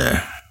Jam on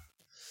there.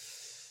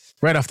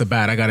 Right off the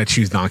bat, I gotta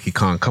choose Donkey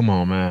Kong. Come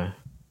on, man.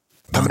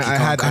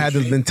 I had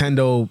the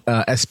Nintendo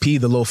SP,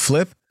 the little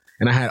flip,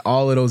 and I had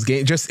all of those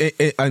games, just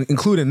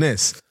including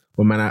this.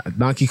 But man,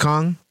 Donkey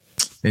Kong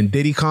and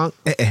Diddy Kong,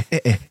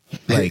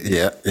 like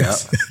yeah.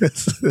 that's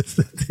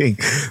the thing.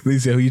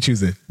 Lisa, who you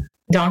choosing?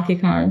 Donkey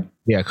Kong.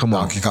 Yeah, come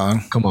on, Donkey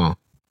Kong. come on.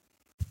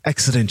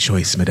 Excellent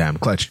choice, Madame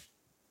Clutch.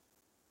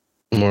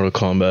 Mortal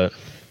Kombat.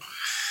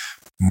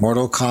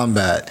 Mortal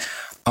Kombat.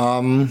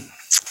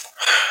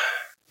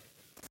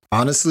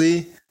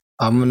 Honestly,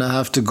 I'm gonna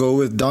have to go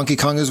with Donkey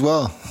Kong as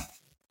well.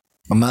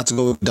 I'm gonna have to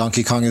go with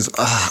Donkey Kong as.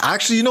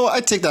 Actually, you know what?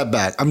 I take that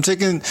back. I'm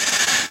taking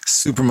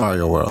Super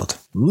Mario World.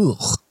 Ooh.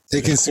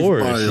 Taking Of Super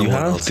course, Mario you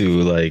World. have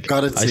to. Like,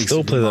 Gotta I take still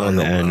Super play that on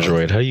the Mario World.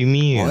 Android. How you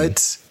mean?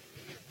 What?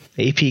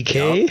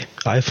 APK?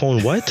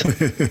 iPhone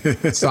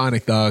what?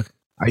 Sonic, dog.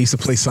 I used to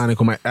play Sonic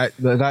on I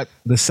got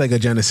the Sega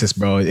Genesis,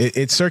 bro.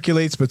 It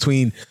circulates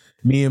between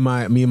me and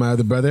my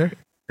other brother,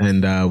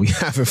 and we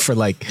have it for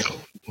like.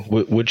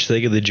 Which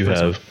Sega did you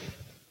have?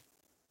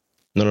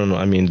 No.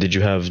 I mean, did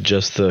you have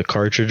just the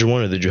cartridge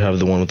one, or did you have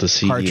the one with the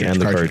CD and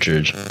the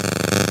cartridge?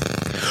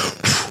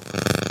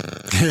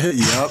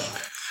 Yep.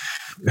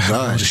 Oh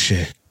Gosh,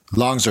 shit.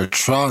 lungs are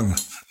trung.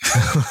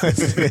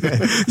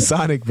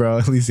 Sonic, bro.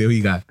 At least who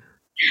you got?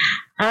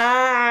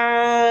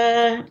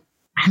 I'm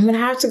gonna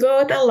have to go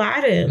with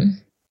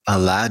Aladdin.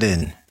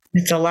 Aladdin.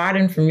 It's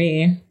Aladdin for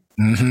me.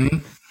 Mm-hmm.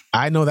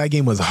 I know that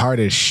game was hard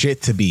as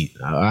shit to beat.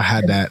 I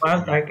had that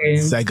Love that game.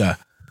 Sega.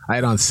 I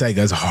had it on Sega.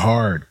 It's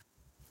hard.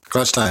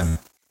 Clutch time.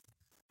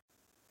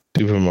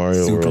 Super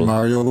Mario Super World.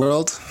 Mario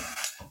World.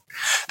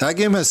 That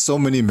game has so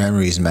many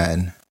memories,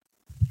 man.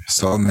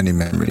 So many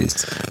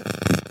memories.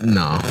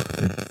 No.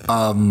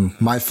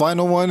 My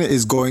final one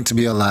is going to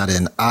be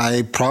Aladdin.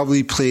 I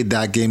probably played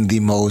that game the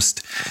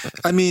most.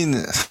 I mean,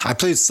 I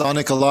played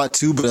Sonic a lot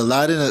too, but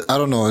Aladdin, I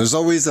don't know. There's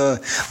always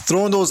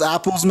throwing those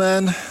apples,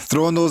 man.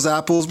 Throwing those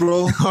apples,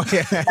 bro. Oh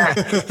yeah.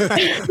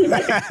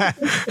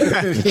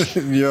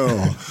 Yo.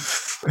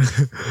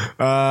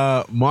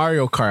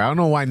 Mario Kart. I don't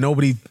know why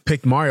nobody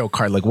picked Mario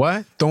Kart. Like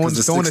what? Throwing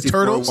the 64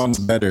 turtles? one's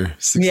better.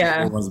 64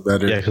 Yeah. one's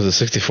better. Yeah, because the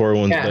 64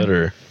 one's Yeah.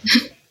 better.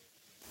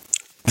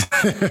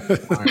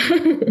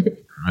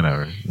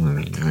 Whatever.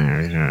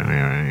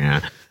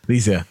 Yeah.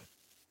 Lisa.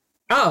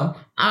 Oh,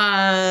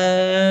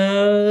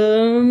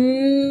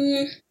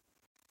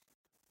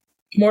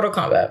 Mortal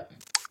Kombat.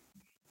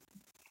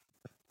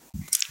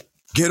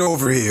 Get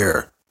over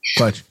here.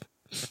 Clutch.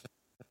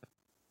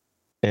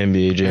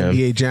 NBA Jam.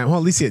 NBA Jam. Well,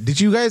 Alicia, did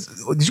you guys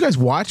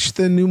watch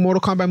the new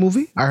Mortal Kombat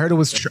movie? I heard it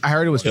was Yep, trash. I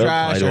heard it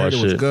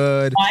watched was it.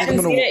 good. I haven't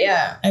seen it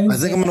yet. I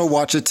think I'm going to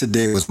watch it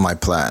today was my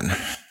plan.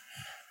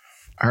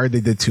 I heard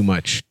they did too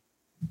much,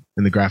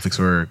 and the graphics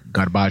were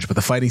garbage, but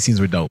the fighting scenes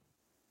were dope.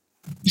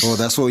 Well,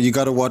 that's what you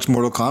got to watch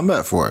Mortal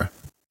Kombat for.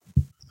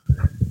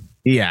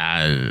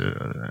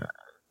 Yeah,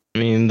 I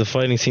mean, the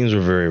fighting scenes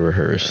were very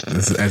rehearsed.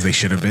 as they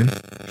should have been.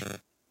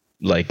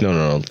 Like,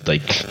 no.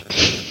 Like,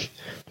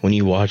 when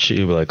you watch it,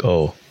 you'll be like,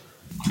 oh.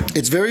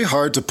 It's very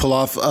hard to pull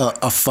off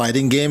a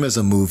fighting game as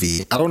a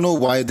movie. I don't know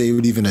why they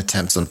would even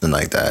attempt something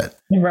like that.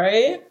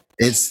 Right?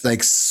 It's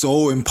like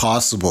so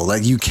impossible.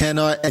 Like you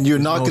cannot, and you're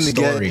not No going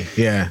to story. get.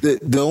 Yeah.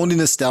 The only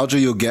nostalgia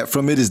you'll get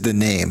from it is the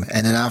name,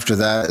 and then after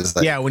that is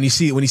like, Yeah, when you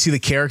see the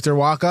character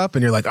walk up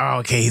and you're like, oh,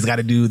 okay, he's got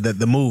to do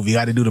the move. You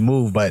got to do the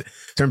move. But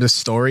in terms of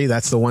story,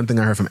 that's the one thing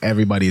I heard from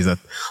everybody is that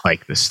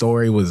like the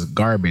story was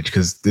garbage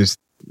because there's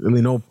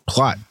really no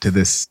plot to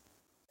this.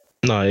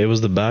 No, it was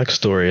the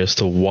backstory as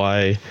to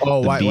why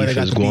Why the they beef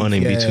got is the going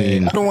in beef. Yeah,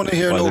 between. yeah. I don't want to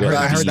hear why no they got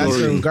I heard that's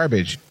backstory.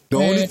 garbage. The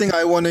only thing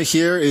I want to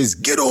hear is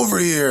get over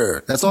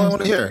here. That's all I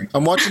want to hear.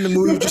 I'm watching the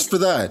movie just for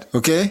that.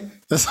 Okay,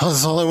 that's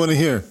all I want to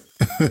hear.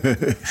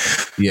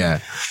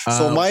 Yeah.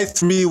 So my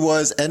 3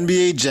 was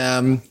NBA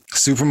Jam,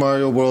 Super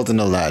Mario World, and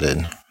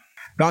Aladdin.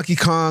 Donkey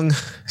Kong,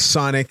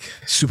 Sonic,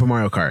 Super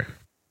Mario Kart.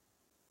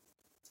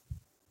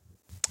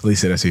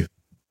 Lisa, that's you.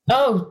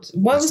 Oh,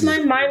 what was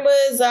mine? Mine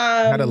was You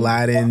had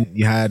Aladdin.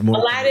 You had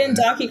Aladdin,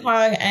 Donkey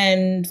Kong,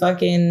 and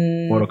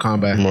fucking Mortal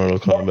Kombat. Mortal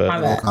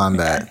Kombat.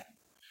 Combat.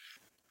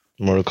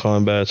 Mortal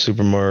Kombat,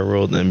 Super Mario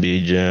World,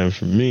 NBA Jam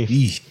for me.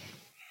 Eeh.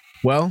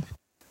 Well,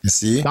 You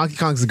see? Donkey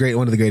Kong's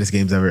one of the greatest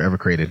games ever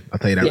created. I'll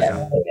tell you that right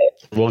now.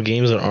 Well,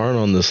 games that aren't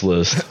on this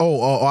list.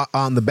 Oh,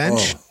 on the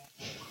bench,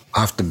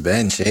 Off the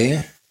bench,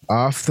 eh?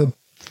 off the.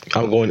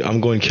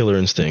 I'm going Killer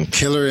Instinct.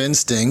 Killer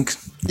Instinct.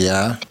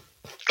 Yeah.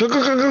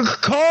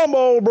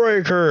 Combo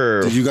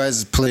breaker. Did you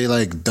guys play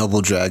like Double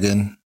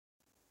Dragon?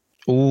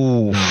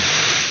 Ooh.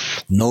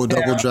 No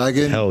Double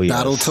Dragon? Hell yes.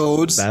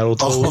 Battletoads?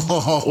 Battletoads.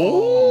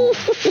 Oh.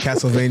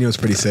 Castlevania was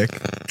pretty sick.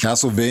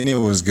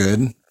 Castlevania was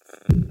good.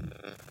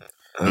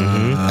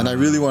 And I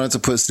really wanted to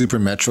put Super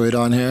Metroid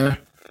on here,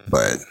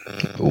 but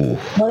Ooh.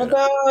 What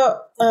about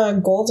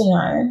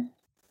GoldenEye?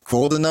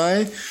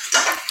 GoldenEye?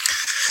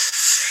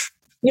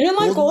 You didn't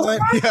like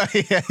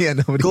GoldenEye? Yeah.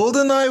 Nobody.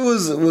 GoldenEye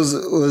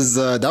was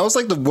that was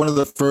like one of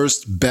the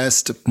first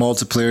best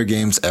multiplayer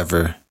games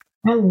ever.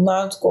 I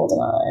loved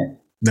GoldenEye.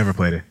 Never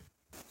played it.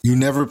 You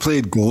never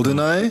played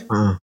GoldenEye?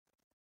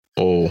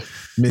 Oh,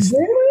 Missed.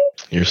 Really?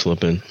 you're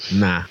slipping.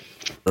 Nah.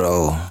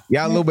 Bro.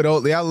 Yeah, a little bit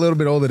old. Yeah, a little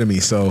bit older than me.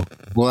 So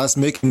Well, that's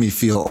making me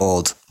feel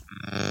old.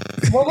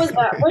 What was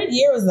that? What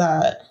year was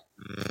that?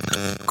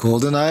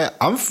 GoldenEye?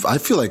 I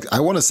feel like I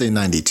want to say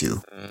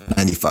 92,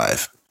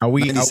 95, are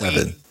we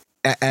 97.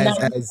 I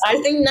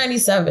think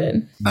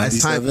 97.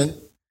 97?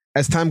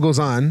 As time goes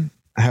on,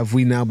 have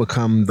we now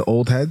become the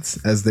old heads,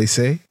 as they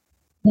say?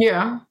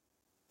 Yeah.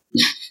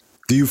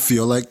 Do you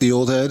feel like the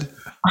old head?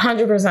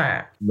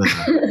 100%. Nah.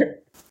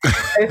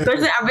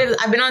 Especially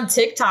I've been on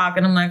TikTok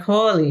and I'm like,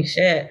 holy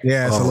shit.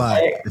 Yeah, it's a lot.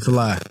 It's a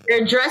lot.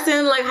 They're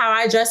dressing like how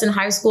I dressed in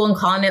high school and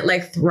calling it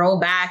like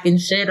throwback and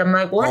shit. I'm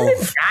like, when did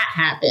that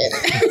happen?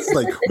 It's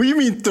like, what do you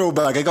mean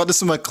throwback? I got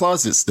this in my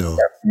closet still.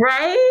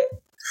 Right?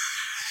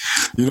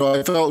 You know,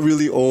 I felt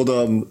really old.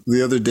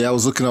 The other day I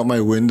was looking out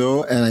my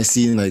window and I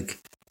seen like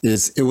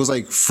it was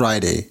like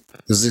Friday.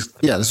 This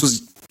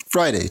was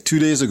Friday, 2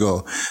 days ago.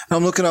 And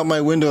I'm looking out my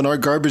window and our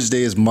garbage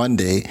day is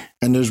Monday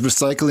and there's empty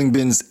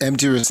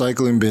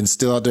recycling bins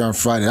still out there on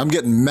Friday. I'm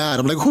getting mad.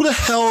 I'm like, who the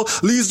hell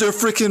leaves their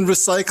freaking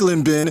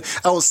recycling bin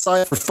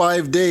outside for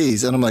 5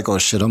 days? And I'm like, oh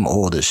shit, I'm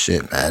old as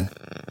shit, man.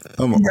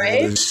 I'm old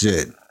as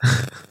shit.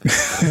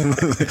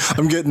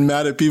 I'm getting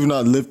mad at people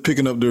not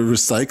picking up their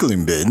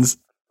recycling bins.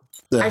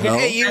 I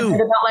get you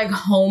about like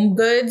home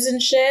goods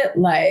and shit,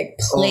 like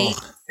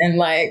plates and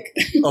like.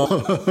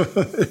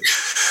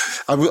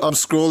 I'm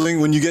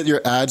scrolling when you get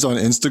your ads on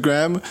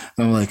Instagram,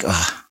 and I'm like,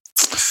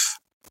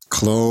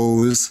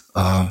 clothes,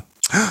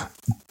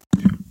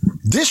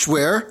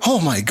 dishware.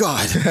 Oh my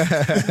god!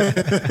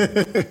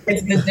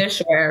 It's the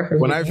dishware. For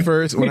when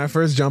me. I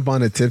first jump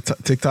on a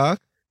TikTok,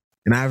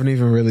 and I haven't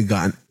even really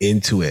gotten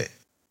into it,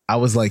 I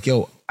was like,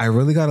 yo, I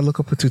really got to look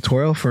up a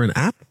tutorial for an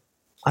app.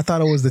 I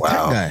thought it was the tech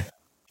guy.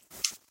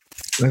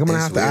 Like I'm gonna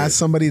have to ask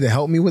somebody to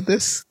help me with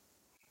this.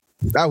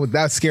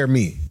 That scared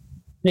me.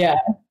 Yeah.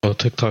 No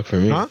TikTok for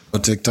me. Huh? No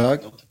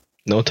TikTok?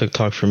 No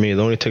TikTok for me.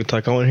 The only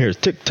TikTok I want to hear is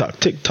TikTok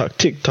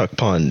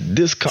pond.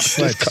 This cock.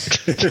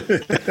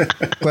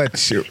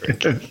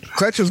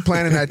 Clutch was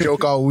planning that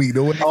joke all week.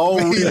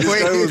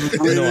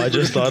 I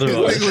just thought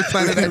about it. He was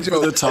planning that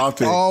joke the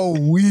topic all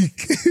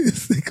week.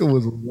 This nigga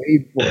was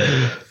waiting for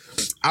it.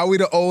 Are we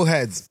the old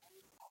heads?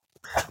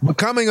 But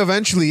coming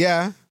eventually,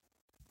 yeah.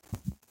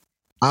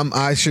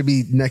 I should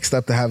be next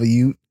up to have a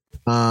youth.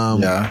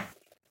 Yeah.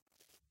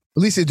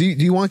 Lisa, do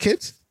you want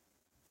kids?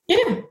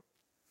 Yeah.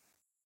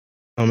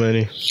 How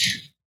many?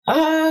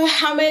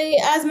 How many?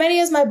 As many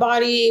as my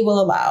body will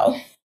allow.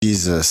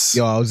 Jesus.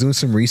 Yo, I was doing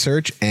some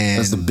research and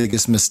that's the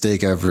biggest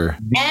mistake ever.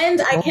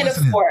 And I can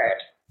afford.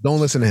 Don't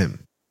listen to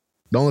him.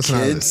 Don't listen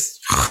to kids.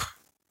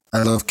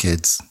 I love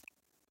kids.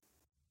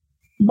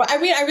 But I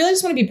mean, I really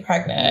just want to be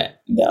pregnant.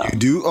 Though. You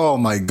do? Oh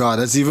my god,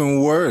 that's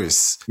even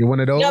worse. You're one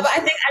of those? No, but I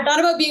thought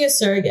about being a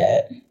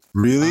surrogate.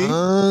 Really?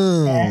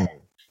 Oh.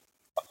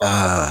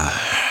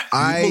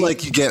 People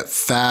like you get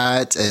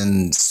fat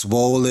and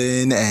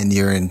swollen and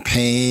you're in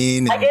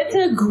pain. I get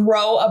to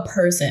grow a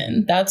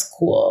person. That's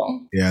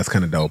cool. Yeah, it's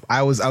kind of dope.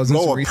 I was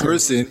grow a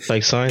person.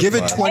 Like science. Give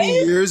it 20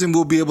 years and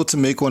we'll be able to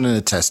make one in a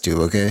test tube,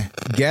 okay?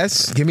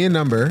 Guess, give me a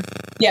number.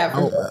 Yeah.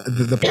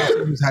 The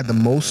person who's had the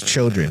most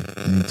children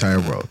in the entire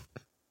world.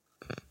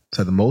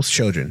 So the most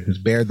children, who's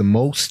bared the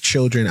most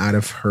children out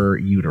of her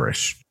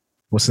uterus.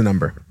 What's the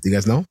number? Do you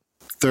guys know?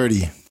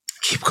 30.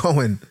 Keep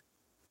going.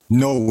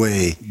 No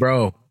way.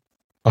 Bro.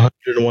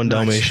 101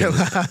 Dalmatians.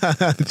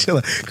 Chill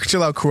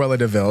out, Cruella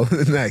DeVille.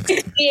 Next.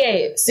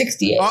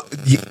 68.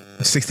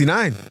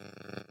 69.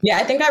 Yeah,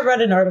 I think I read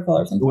an article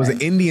or something. It was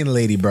an Indian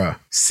lady, bro.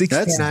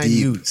 69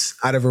 youths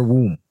out of her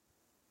womb.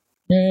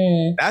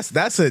 That's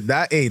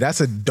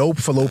a dope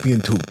fallopian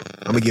tube.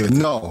 I'm gonna give it to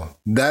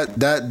you.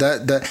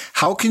 That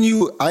how can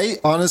you? I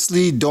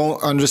honestly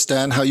don't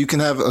understand how you can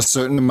have a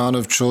certain amount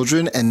of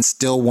children and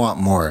still want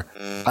more.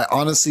 I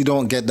honestly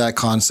don't get that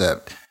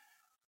concept.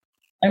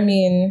 I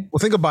mean, well,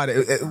 think about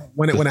it.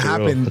 When it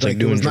happened, like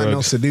there was nothing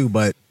else to do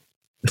but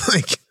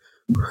like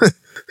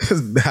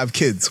have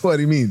kids. What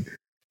do you mean?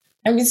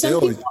 I mean, some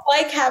people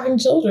like having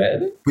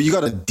children, but you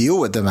got to deal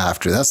with them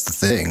after. That's the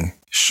thing.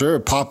 Sure,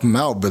 pop them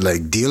out, but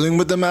like dealing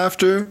with them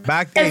after.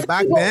 Back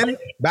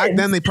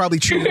then, they probably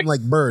treat them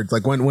like birds.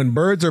 Like when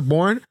birds are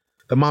born,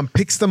 the mom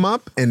picks them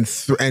up and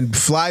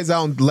flies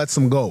out and lets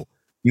them go.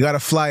 You got to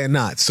fly a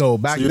knot. So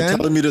back you're then,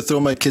 telling me to throw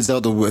my kids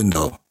out the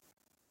window.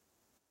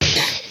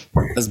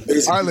 That's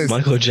basically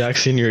Michael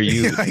Jackson. You're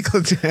you.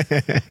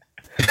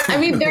 I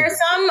mean, there are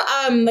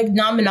some like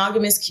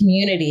non-monogamous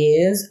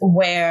communities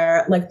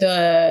where like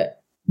the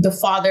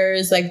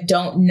fathers like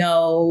don't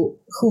know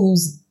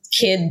whose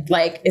kid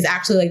like is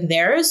actually like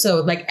theirs, so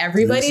like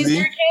everybody's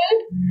their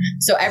kid,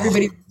 so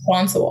everybody's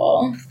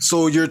responsible.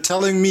 So you're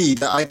telling me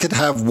that I could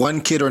have one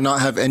kid or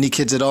not have any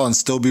kids at all and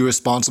still be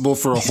responsible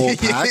for a whole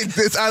pack? I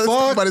was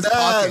thinking about his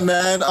pocket,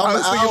 man. I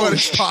was thinking about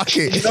his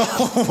pocket.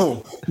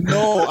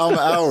 No, I'm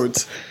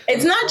out.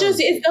 It's not just,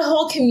 it's the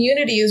whole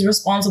community is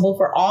responsible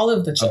for all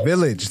of the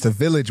children. It's a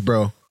village,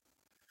 bro.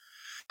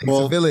 It's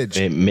a village.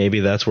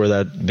 Maybe that's where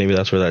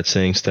that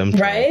saying stemmed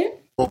from. Right?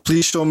 Well,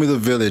 please show me the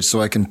village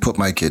so I can put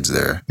my kids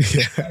there.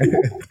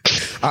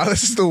 I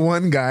was just the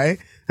one guy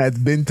that's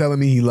been telling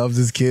me he loves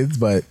his kids,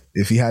 but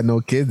if he had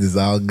no kids, it's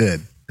all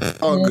good.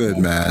 All good,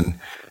 man.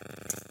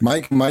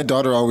 My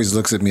daughter always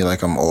looks at me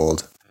like I'm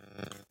old.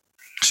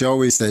 She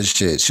always says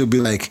shit. She'll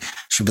be like,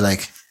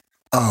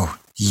 oh,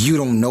 you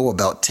don't know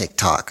about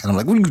TikTok. And I'm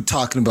like, what are you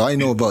talking about? I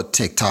know about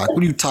TikTok.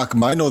 What are you talking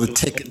about? I know the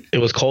ticket. It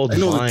was called I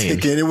know Vine. the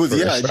ticket. It was,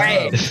 yeah.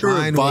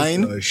 Right.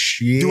 Vine. was the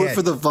shit. Do it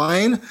for the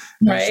Vine.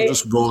 Right. She'll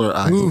just roll her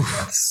eyes.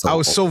 Oof. I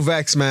was so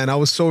vexed, man. I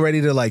was so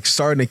ready to like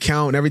start an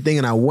account and everything,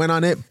 and I went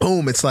on it.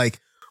 Boom! It's like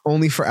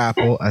only for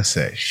Apple. I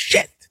said,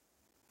 shit.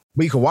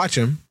 But you could watch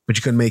them, but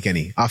you couldn't make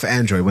any off of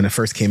Android when it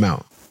first came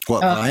out.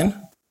 What, Vine?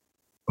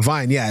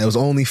 Vine, yeah, it was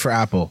only for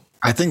Apple.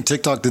 I think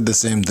TikTok did the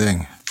same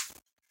thing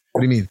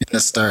What do you mean? in the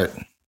start.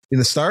 In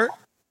the start?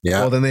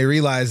 Yeah. Well, then they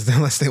realized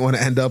unless they want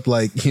to end up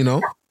like, you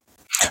know.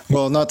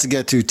 Well, not to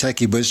get too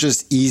techie, but it's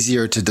just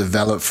easier to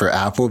develop for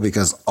Apple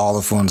because all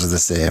the phones are the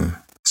same.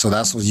 So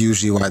that's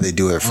usually why they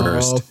do it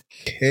first.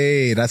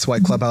 Okay, that's why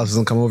Clubhouse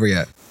hasn't come over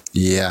yet.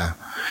 Yeah.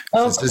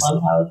 Oh, It's just-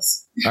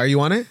 Clubhouse. Are you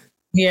on it?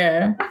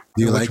 Yeah.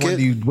 Do you Which like one it?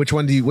 do you?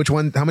 Which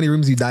one? How many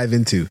rooms do you dive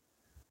into?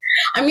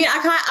 I mean,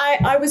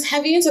 I was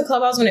heavy into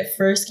Clubhouse when it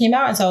first came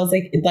out, and so I was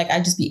like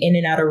I'd just be in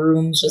and out of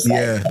rooms, just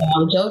like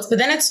jokes. But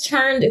then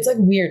it's like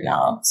weird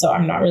now, so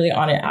I'm not really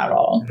on it at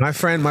all. My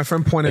friend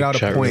pointed Like out a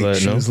chat point. roulette,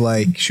 She no?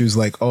 was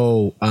like,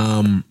 oh,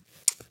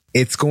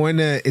 it's going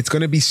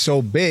to be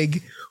so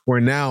big where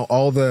now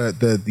all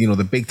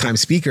the big time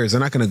speakers are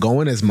not going to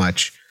go in as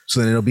much. So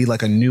then it'll be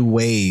like a new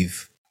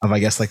wave of, I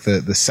guess, like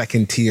the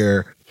second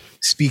tier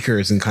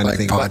speakers and kind of Like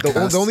thing. But the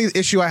podcasts? only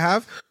issue I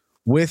have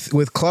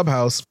with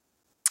Clubhouse,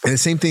 and the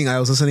same thing, I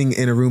was listening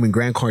in a room and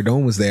Grant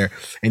Cardone was there,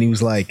 and he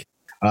was like,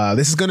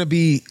 this is gonna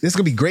be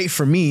great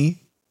for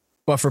me,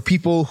 but for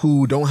people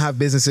who don't have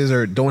businesses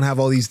or don't have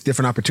all these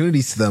different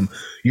opportunities to them,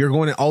 you're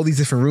going to all these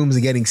different rooms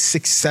and getting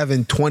 6,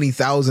 7,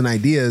 20,000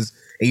 ideas,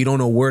 and you don't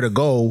know where to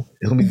go.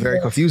 It's gonna be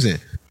very confusing.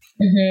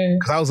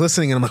 Because I was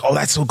listening and I'm like, oh,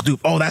 that's so dope.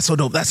 Oh, that's so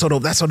dope. That's so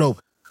dope. That's so dope.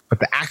 But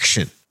the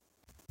action.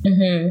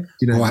 You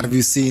know, Well, have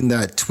you seen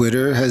that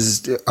Twitter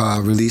has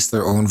released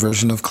their own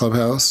version of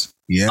Clubhouse?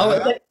 yeah. Oh,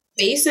 it's like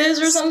Spaces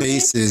or something.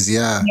 Spaces,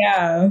 yeah.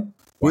 Yeah.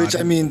 Which,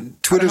 I mean,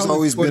 Twitter's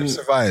always Twitter been...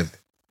 survived.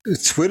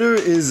 Twitter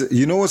is,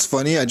 you know what's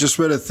funny? I just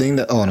read a thing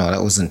that, oh no,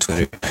 that wasn't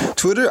Twitter.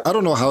 Twitter, I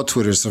don't know how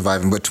Twitter's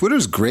surviving, but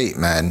Twitter's great,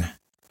 man.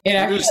 It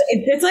actually,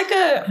 it's like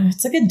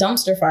a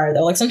dumpster fire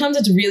though. Like sometimes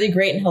it's really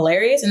great and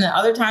hilarious, and then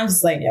other times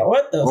it's like, yeah,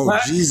 what the Oh,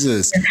 fuck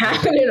Jesus. is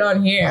happening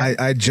on here?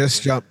 I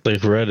just jumped. Like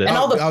Reddit. And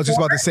all the I was just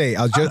about to say,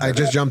 I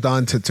just jumped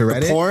on to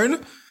Reddit.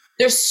 Porn?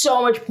 There's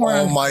so much porn.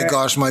 Oh on my Twitter.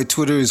 gosh, my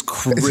Twitter is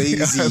crazy.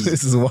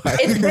 This is why.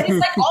 It's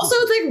like also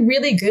it's like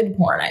really good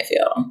porn. I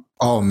feel.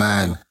 Oh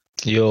man.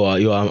 Yo,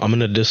 I'm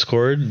in a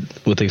Discord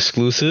with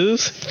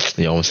exclusives.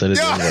 Yo, I'm sending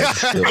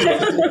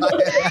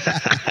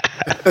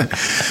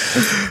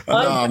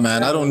Oh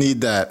man, I don't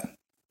need that.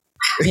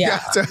 Yeah.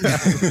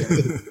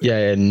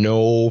 Yeah,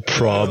 no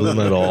problem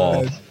at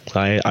all.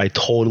 I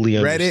totally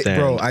Reddit, understand.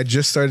 bro. I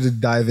just started to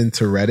dive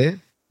into Reddit,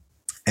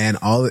 and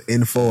all the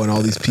info and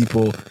all these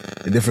people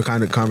and different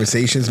kind of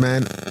conversations,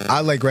 man.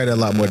 I like Reddit a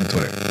lot more than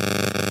Twitter.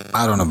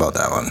 I don't know about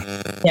that one.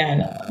 Yeah,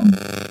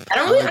 no. I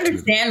don't really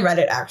understand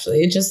Reddit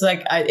actually. It's just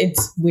like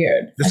it's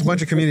weird. There's a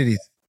bunch of communities.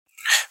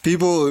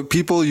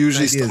 People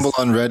usually Ideas. stumble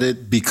on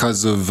Reddit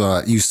because of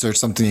you search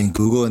something in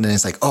Google and then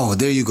it's like, oh,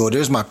 there you go.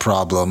 There's my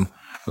problem.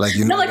 Like,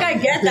 you know, No, like I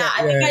get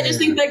that. I just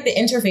think like the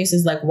interface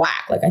is like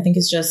whack. Like I think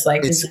it's just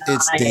like it's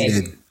designed-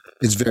 dated.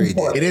 It's very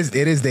dated. It is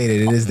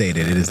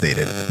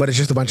dated. But it's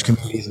just a bunch of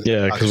communities.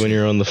 Yeah, because when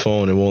you're on the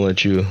phone, it won't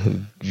let you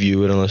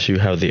view it unless you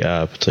have the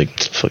app. It's like,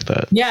 fuck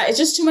that. Yeah, it's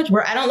just too much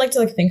work. I don't like to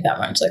like think that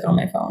much like on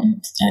my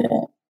phone. I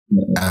don't.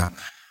 Yeah.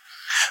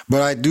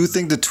 But I do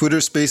think the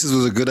Twitter Spaces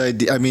was a good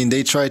idea. I mean,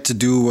 they tried to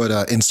do what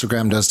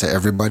Instagram does to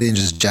everybody and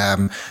just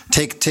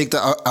take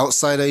the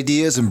outside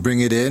ideas and bring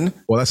it in.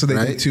 Well, that's what they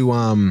Right? did to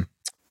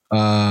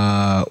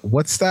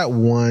what's that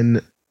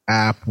one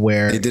app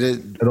where They did it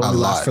it a only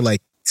lasts lot. for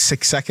like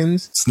 6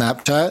 seconds?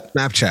 Snapchat.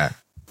 Snapchat.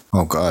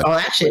 Oh God, Oh,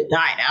 that shit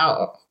died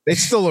out.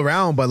 It's still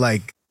around, but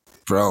like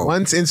bro.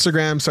 once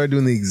Instagram started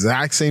doing the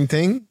exact same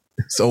thing,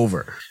 it's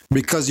over.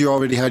 Because you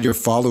already had your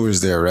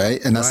followers there,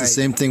 right? And that's the Right.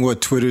 same thing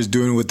what Twitter's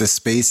doing with the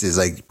Spaces.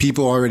 Like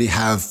people already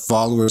have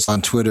followers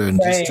on Twitter, and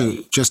Right.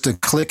 just to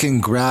click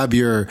and grab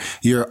your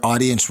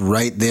audience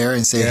right there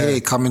and say, Yeah. "Hey,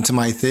 come into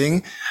my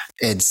thing."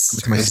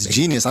 It's my it's thing.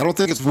 genius. I don't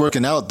think it's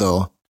working out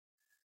though.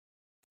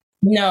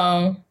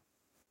 No,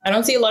 I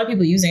don't see a lot of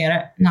people using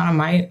it. Not on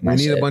my We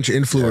need shit. a bunch of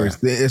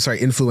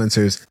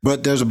influencers.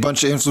 But there's a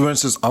bunch of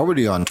influencers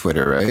already on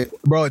Twitter, right?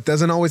 Bro, it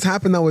doesn't always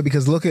happen that way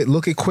because look at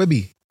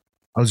Quibi.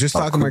 I was just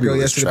talking to my Quibi girl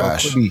was yesterday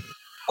trash. about Quibi.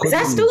 Is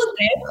that still a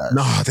thing?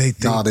 No,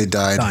 They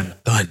died.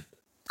 done.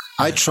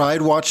 I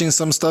tried watching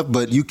some stuff,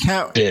 but you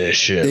can't. Yeah,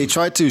 shit. They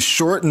tried to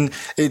shorten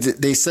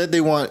it. They said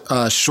they want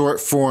short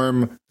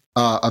form,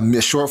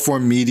 a short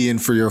form median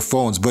for your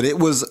phones, but it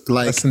was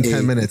like Less than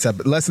 10 minutes.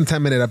 Less than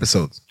 10-minute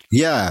episodes.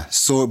 Yeah.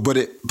 So, but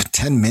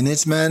 10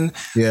 minutes, man.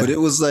 Yeah. But it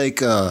was like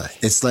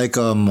it's like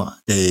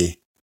a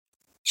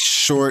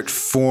short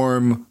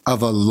form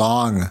of a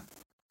long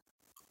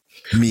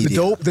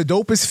medium. The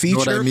dopest feature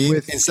You know what I mean?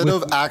 with Instead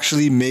of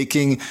actually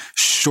making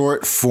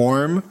short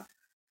form,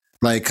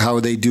 like how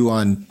they do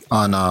on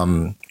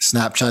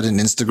Snapchat and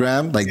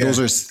Instagram. Like those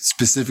are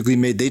specifically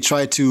made. They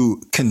try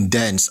to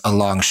condense a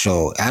long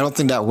show. I don't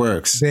think that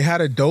works. They had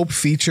a dope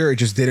feature. It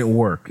just didn't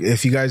work.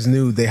 If you guys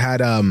knew, they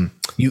had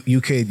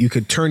you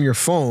could turn your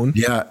phone.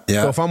 Yeah.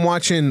 So if I'm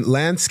watching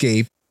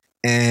landscape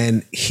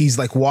and he's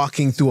like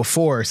walking through a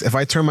forest, if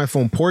I turn my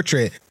phone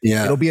portrait,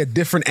 it'll be a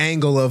different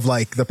angle of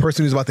like the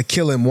person who's about to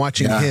kill him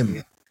watching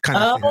him. Kind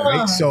of thing,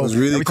 right? So it was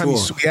really cool.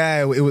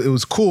 It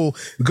was cool,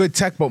 good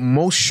tech. But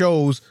most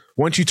shows,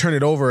 once you turn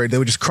it over, they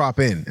would just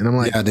crop in, and I'm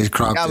like, they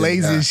crop. Got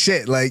lazy as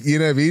shit, like, you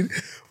know what I mean?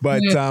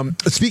 But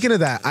speaking of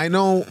that, I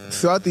know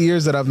throughout the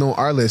years that I've known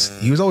Arliss,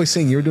 he was always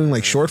saying you're doing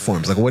like short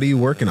forms. Like, what are you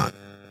working on?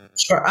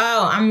 Sure.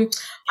 Oh, I'm.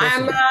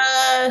 Can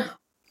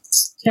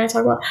I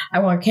talk about?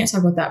 I can't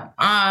talk about that.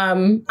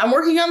 I'm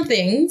working on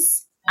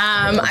things.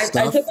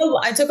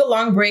 I took a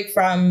long break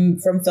from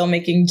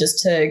filmmaking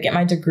just to get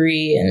my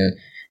degree and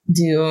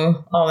do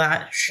all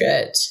that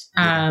shit.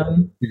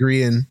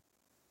 Degree in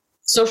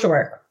social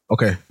work.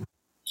 Okay.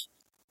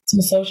 I'm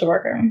a social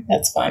worker.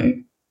 That's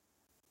fun.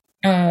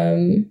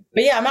 But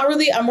yeah,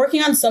 I'm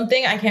working on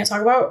something I can't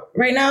talk about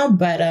right now,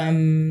 but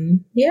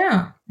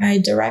yeah, I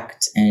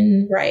direct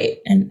and write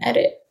and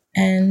edit.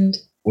 And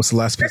what's the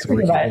last piece of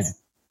work you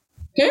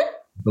did?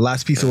 The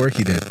last piece of work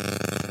you did?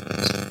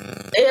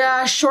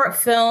 Yeah, short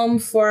film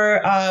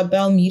for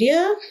Bell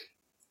Media.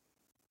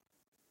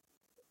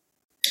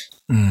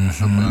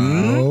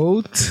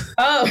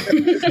 Oh.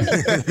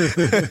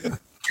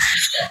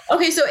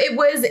 Okay, so it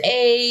was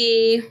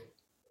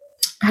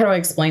how do I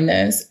explain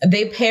this?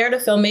 They paired a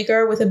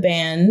filmmaker with a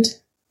band.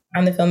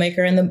 I'm the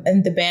filmmaker,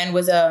 and the band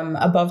was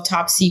above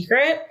Top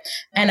Secret,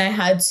 and I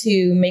had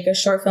to make a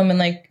short film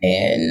I think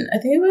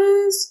it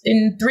was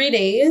in 3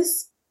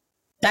 days.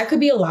 That could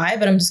be a lie,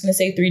 but I'm just gonna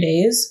say 3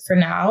 days for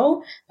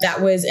now.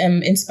 That was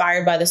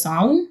inspired by the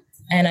song,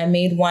 and I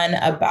made one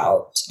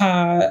about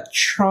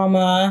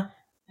trauma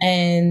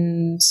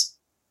and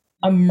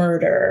a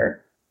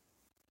murder.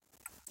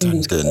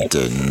 Dun, dun,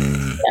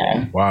 dun.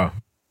 Yeah. Wow.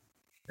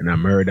 And a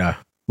murder.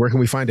 Where can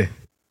we find it?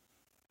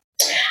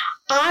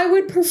 I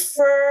would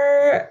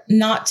prefer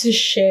not to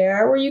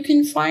share where you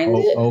can find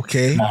it.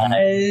 Okay.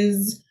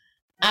 Because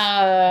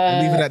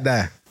leave it at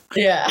that.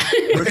 Yeah.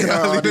 Where can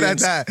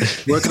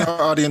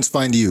our audience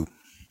find you?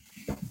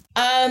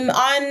 On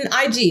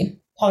IG,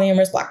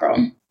 Polyamorous Black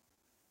Girl.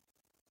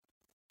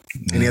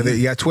 Any other?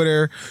 You got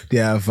Twitter? Do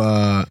you have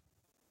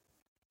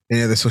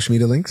any other social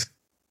media links?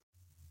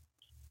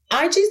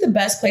 IG is the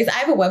best place. I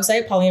have a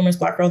website,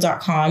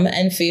 polyamorousblackgirl.com,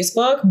 and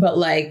Facebook, but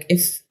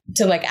if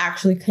to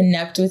actually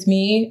connect with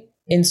me,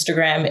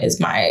 Instagram is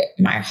my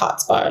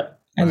hotspot.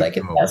 I like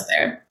it best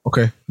there.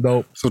 Okay,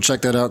 dope. So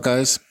check that out,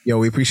 guys. Yo,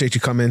 we appreciate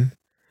you coming.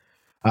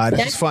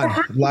 This was fun.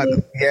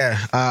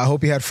 I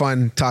hope you had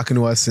fun talking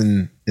to us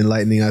and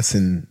enlightening us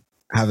and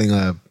having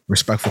a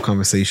respectful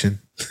conversation.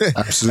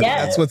 Absolutely.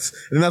 Yeah. That's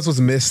what's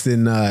missed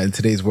in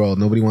today's world.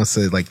 Nobody wants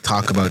to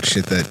talk about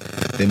shit that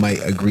they might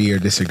agree or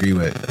disagree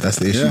with. That's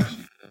the issue. Yeah.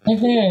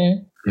 Mm-hmm.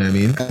 You know what I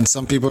mean? And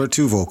some people are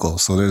too vocal,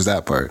 so there's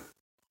that part.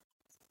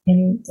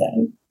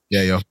 Mm-hmm.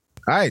 Yeah, yo. All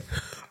right.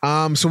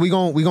 So we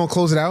gonna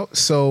close it out.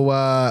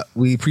 So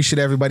we appreciate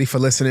everybody for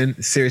listening.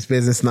 Serious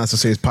Business, Not So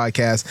Serious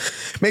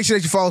podcast. Make sure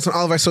that you follow us on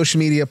all of our social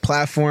media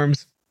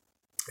platforms.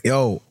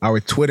 Yo, our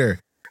Twitter.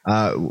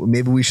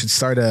 Maybe we should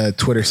start a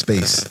Twitter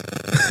space.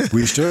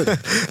 We should.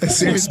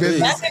 Serious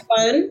Business. That'd be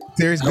fun.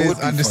 Serious Biz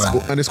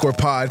underscore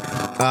pod.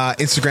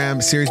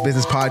 Instagram, Serious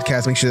Business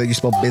Podcast. Make sure that you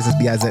spell business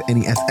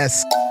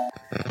BIZNESS.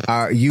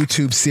 Our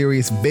YouTube,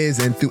 Serious Biz.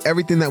 And through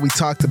everything that we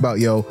talked about,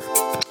 yo,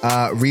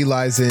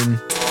 realizing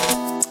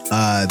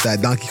that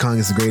Donkey Kong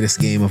is the greatest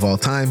game of all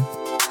time.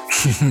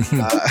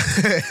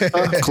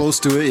 Close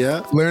to it,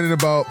 yeah. Learning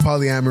about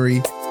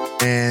polyamory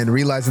and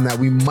realizing that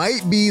we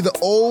might be the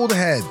old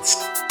heads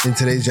in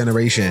today's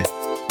generation.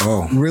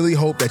 Oh. Really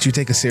hope that you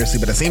take us seriously,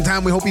 but at the same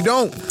time, we hope you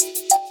don't.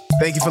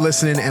 Thank you for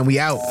listening, and we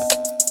out.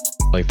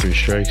 Like 3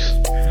 strikes.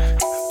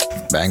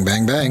 Bang,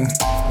 bang, bang.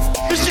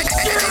 This is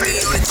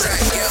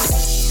serious.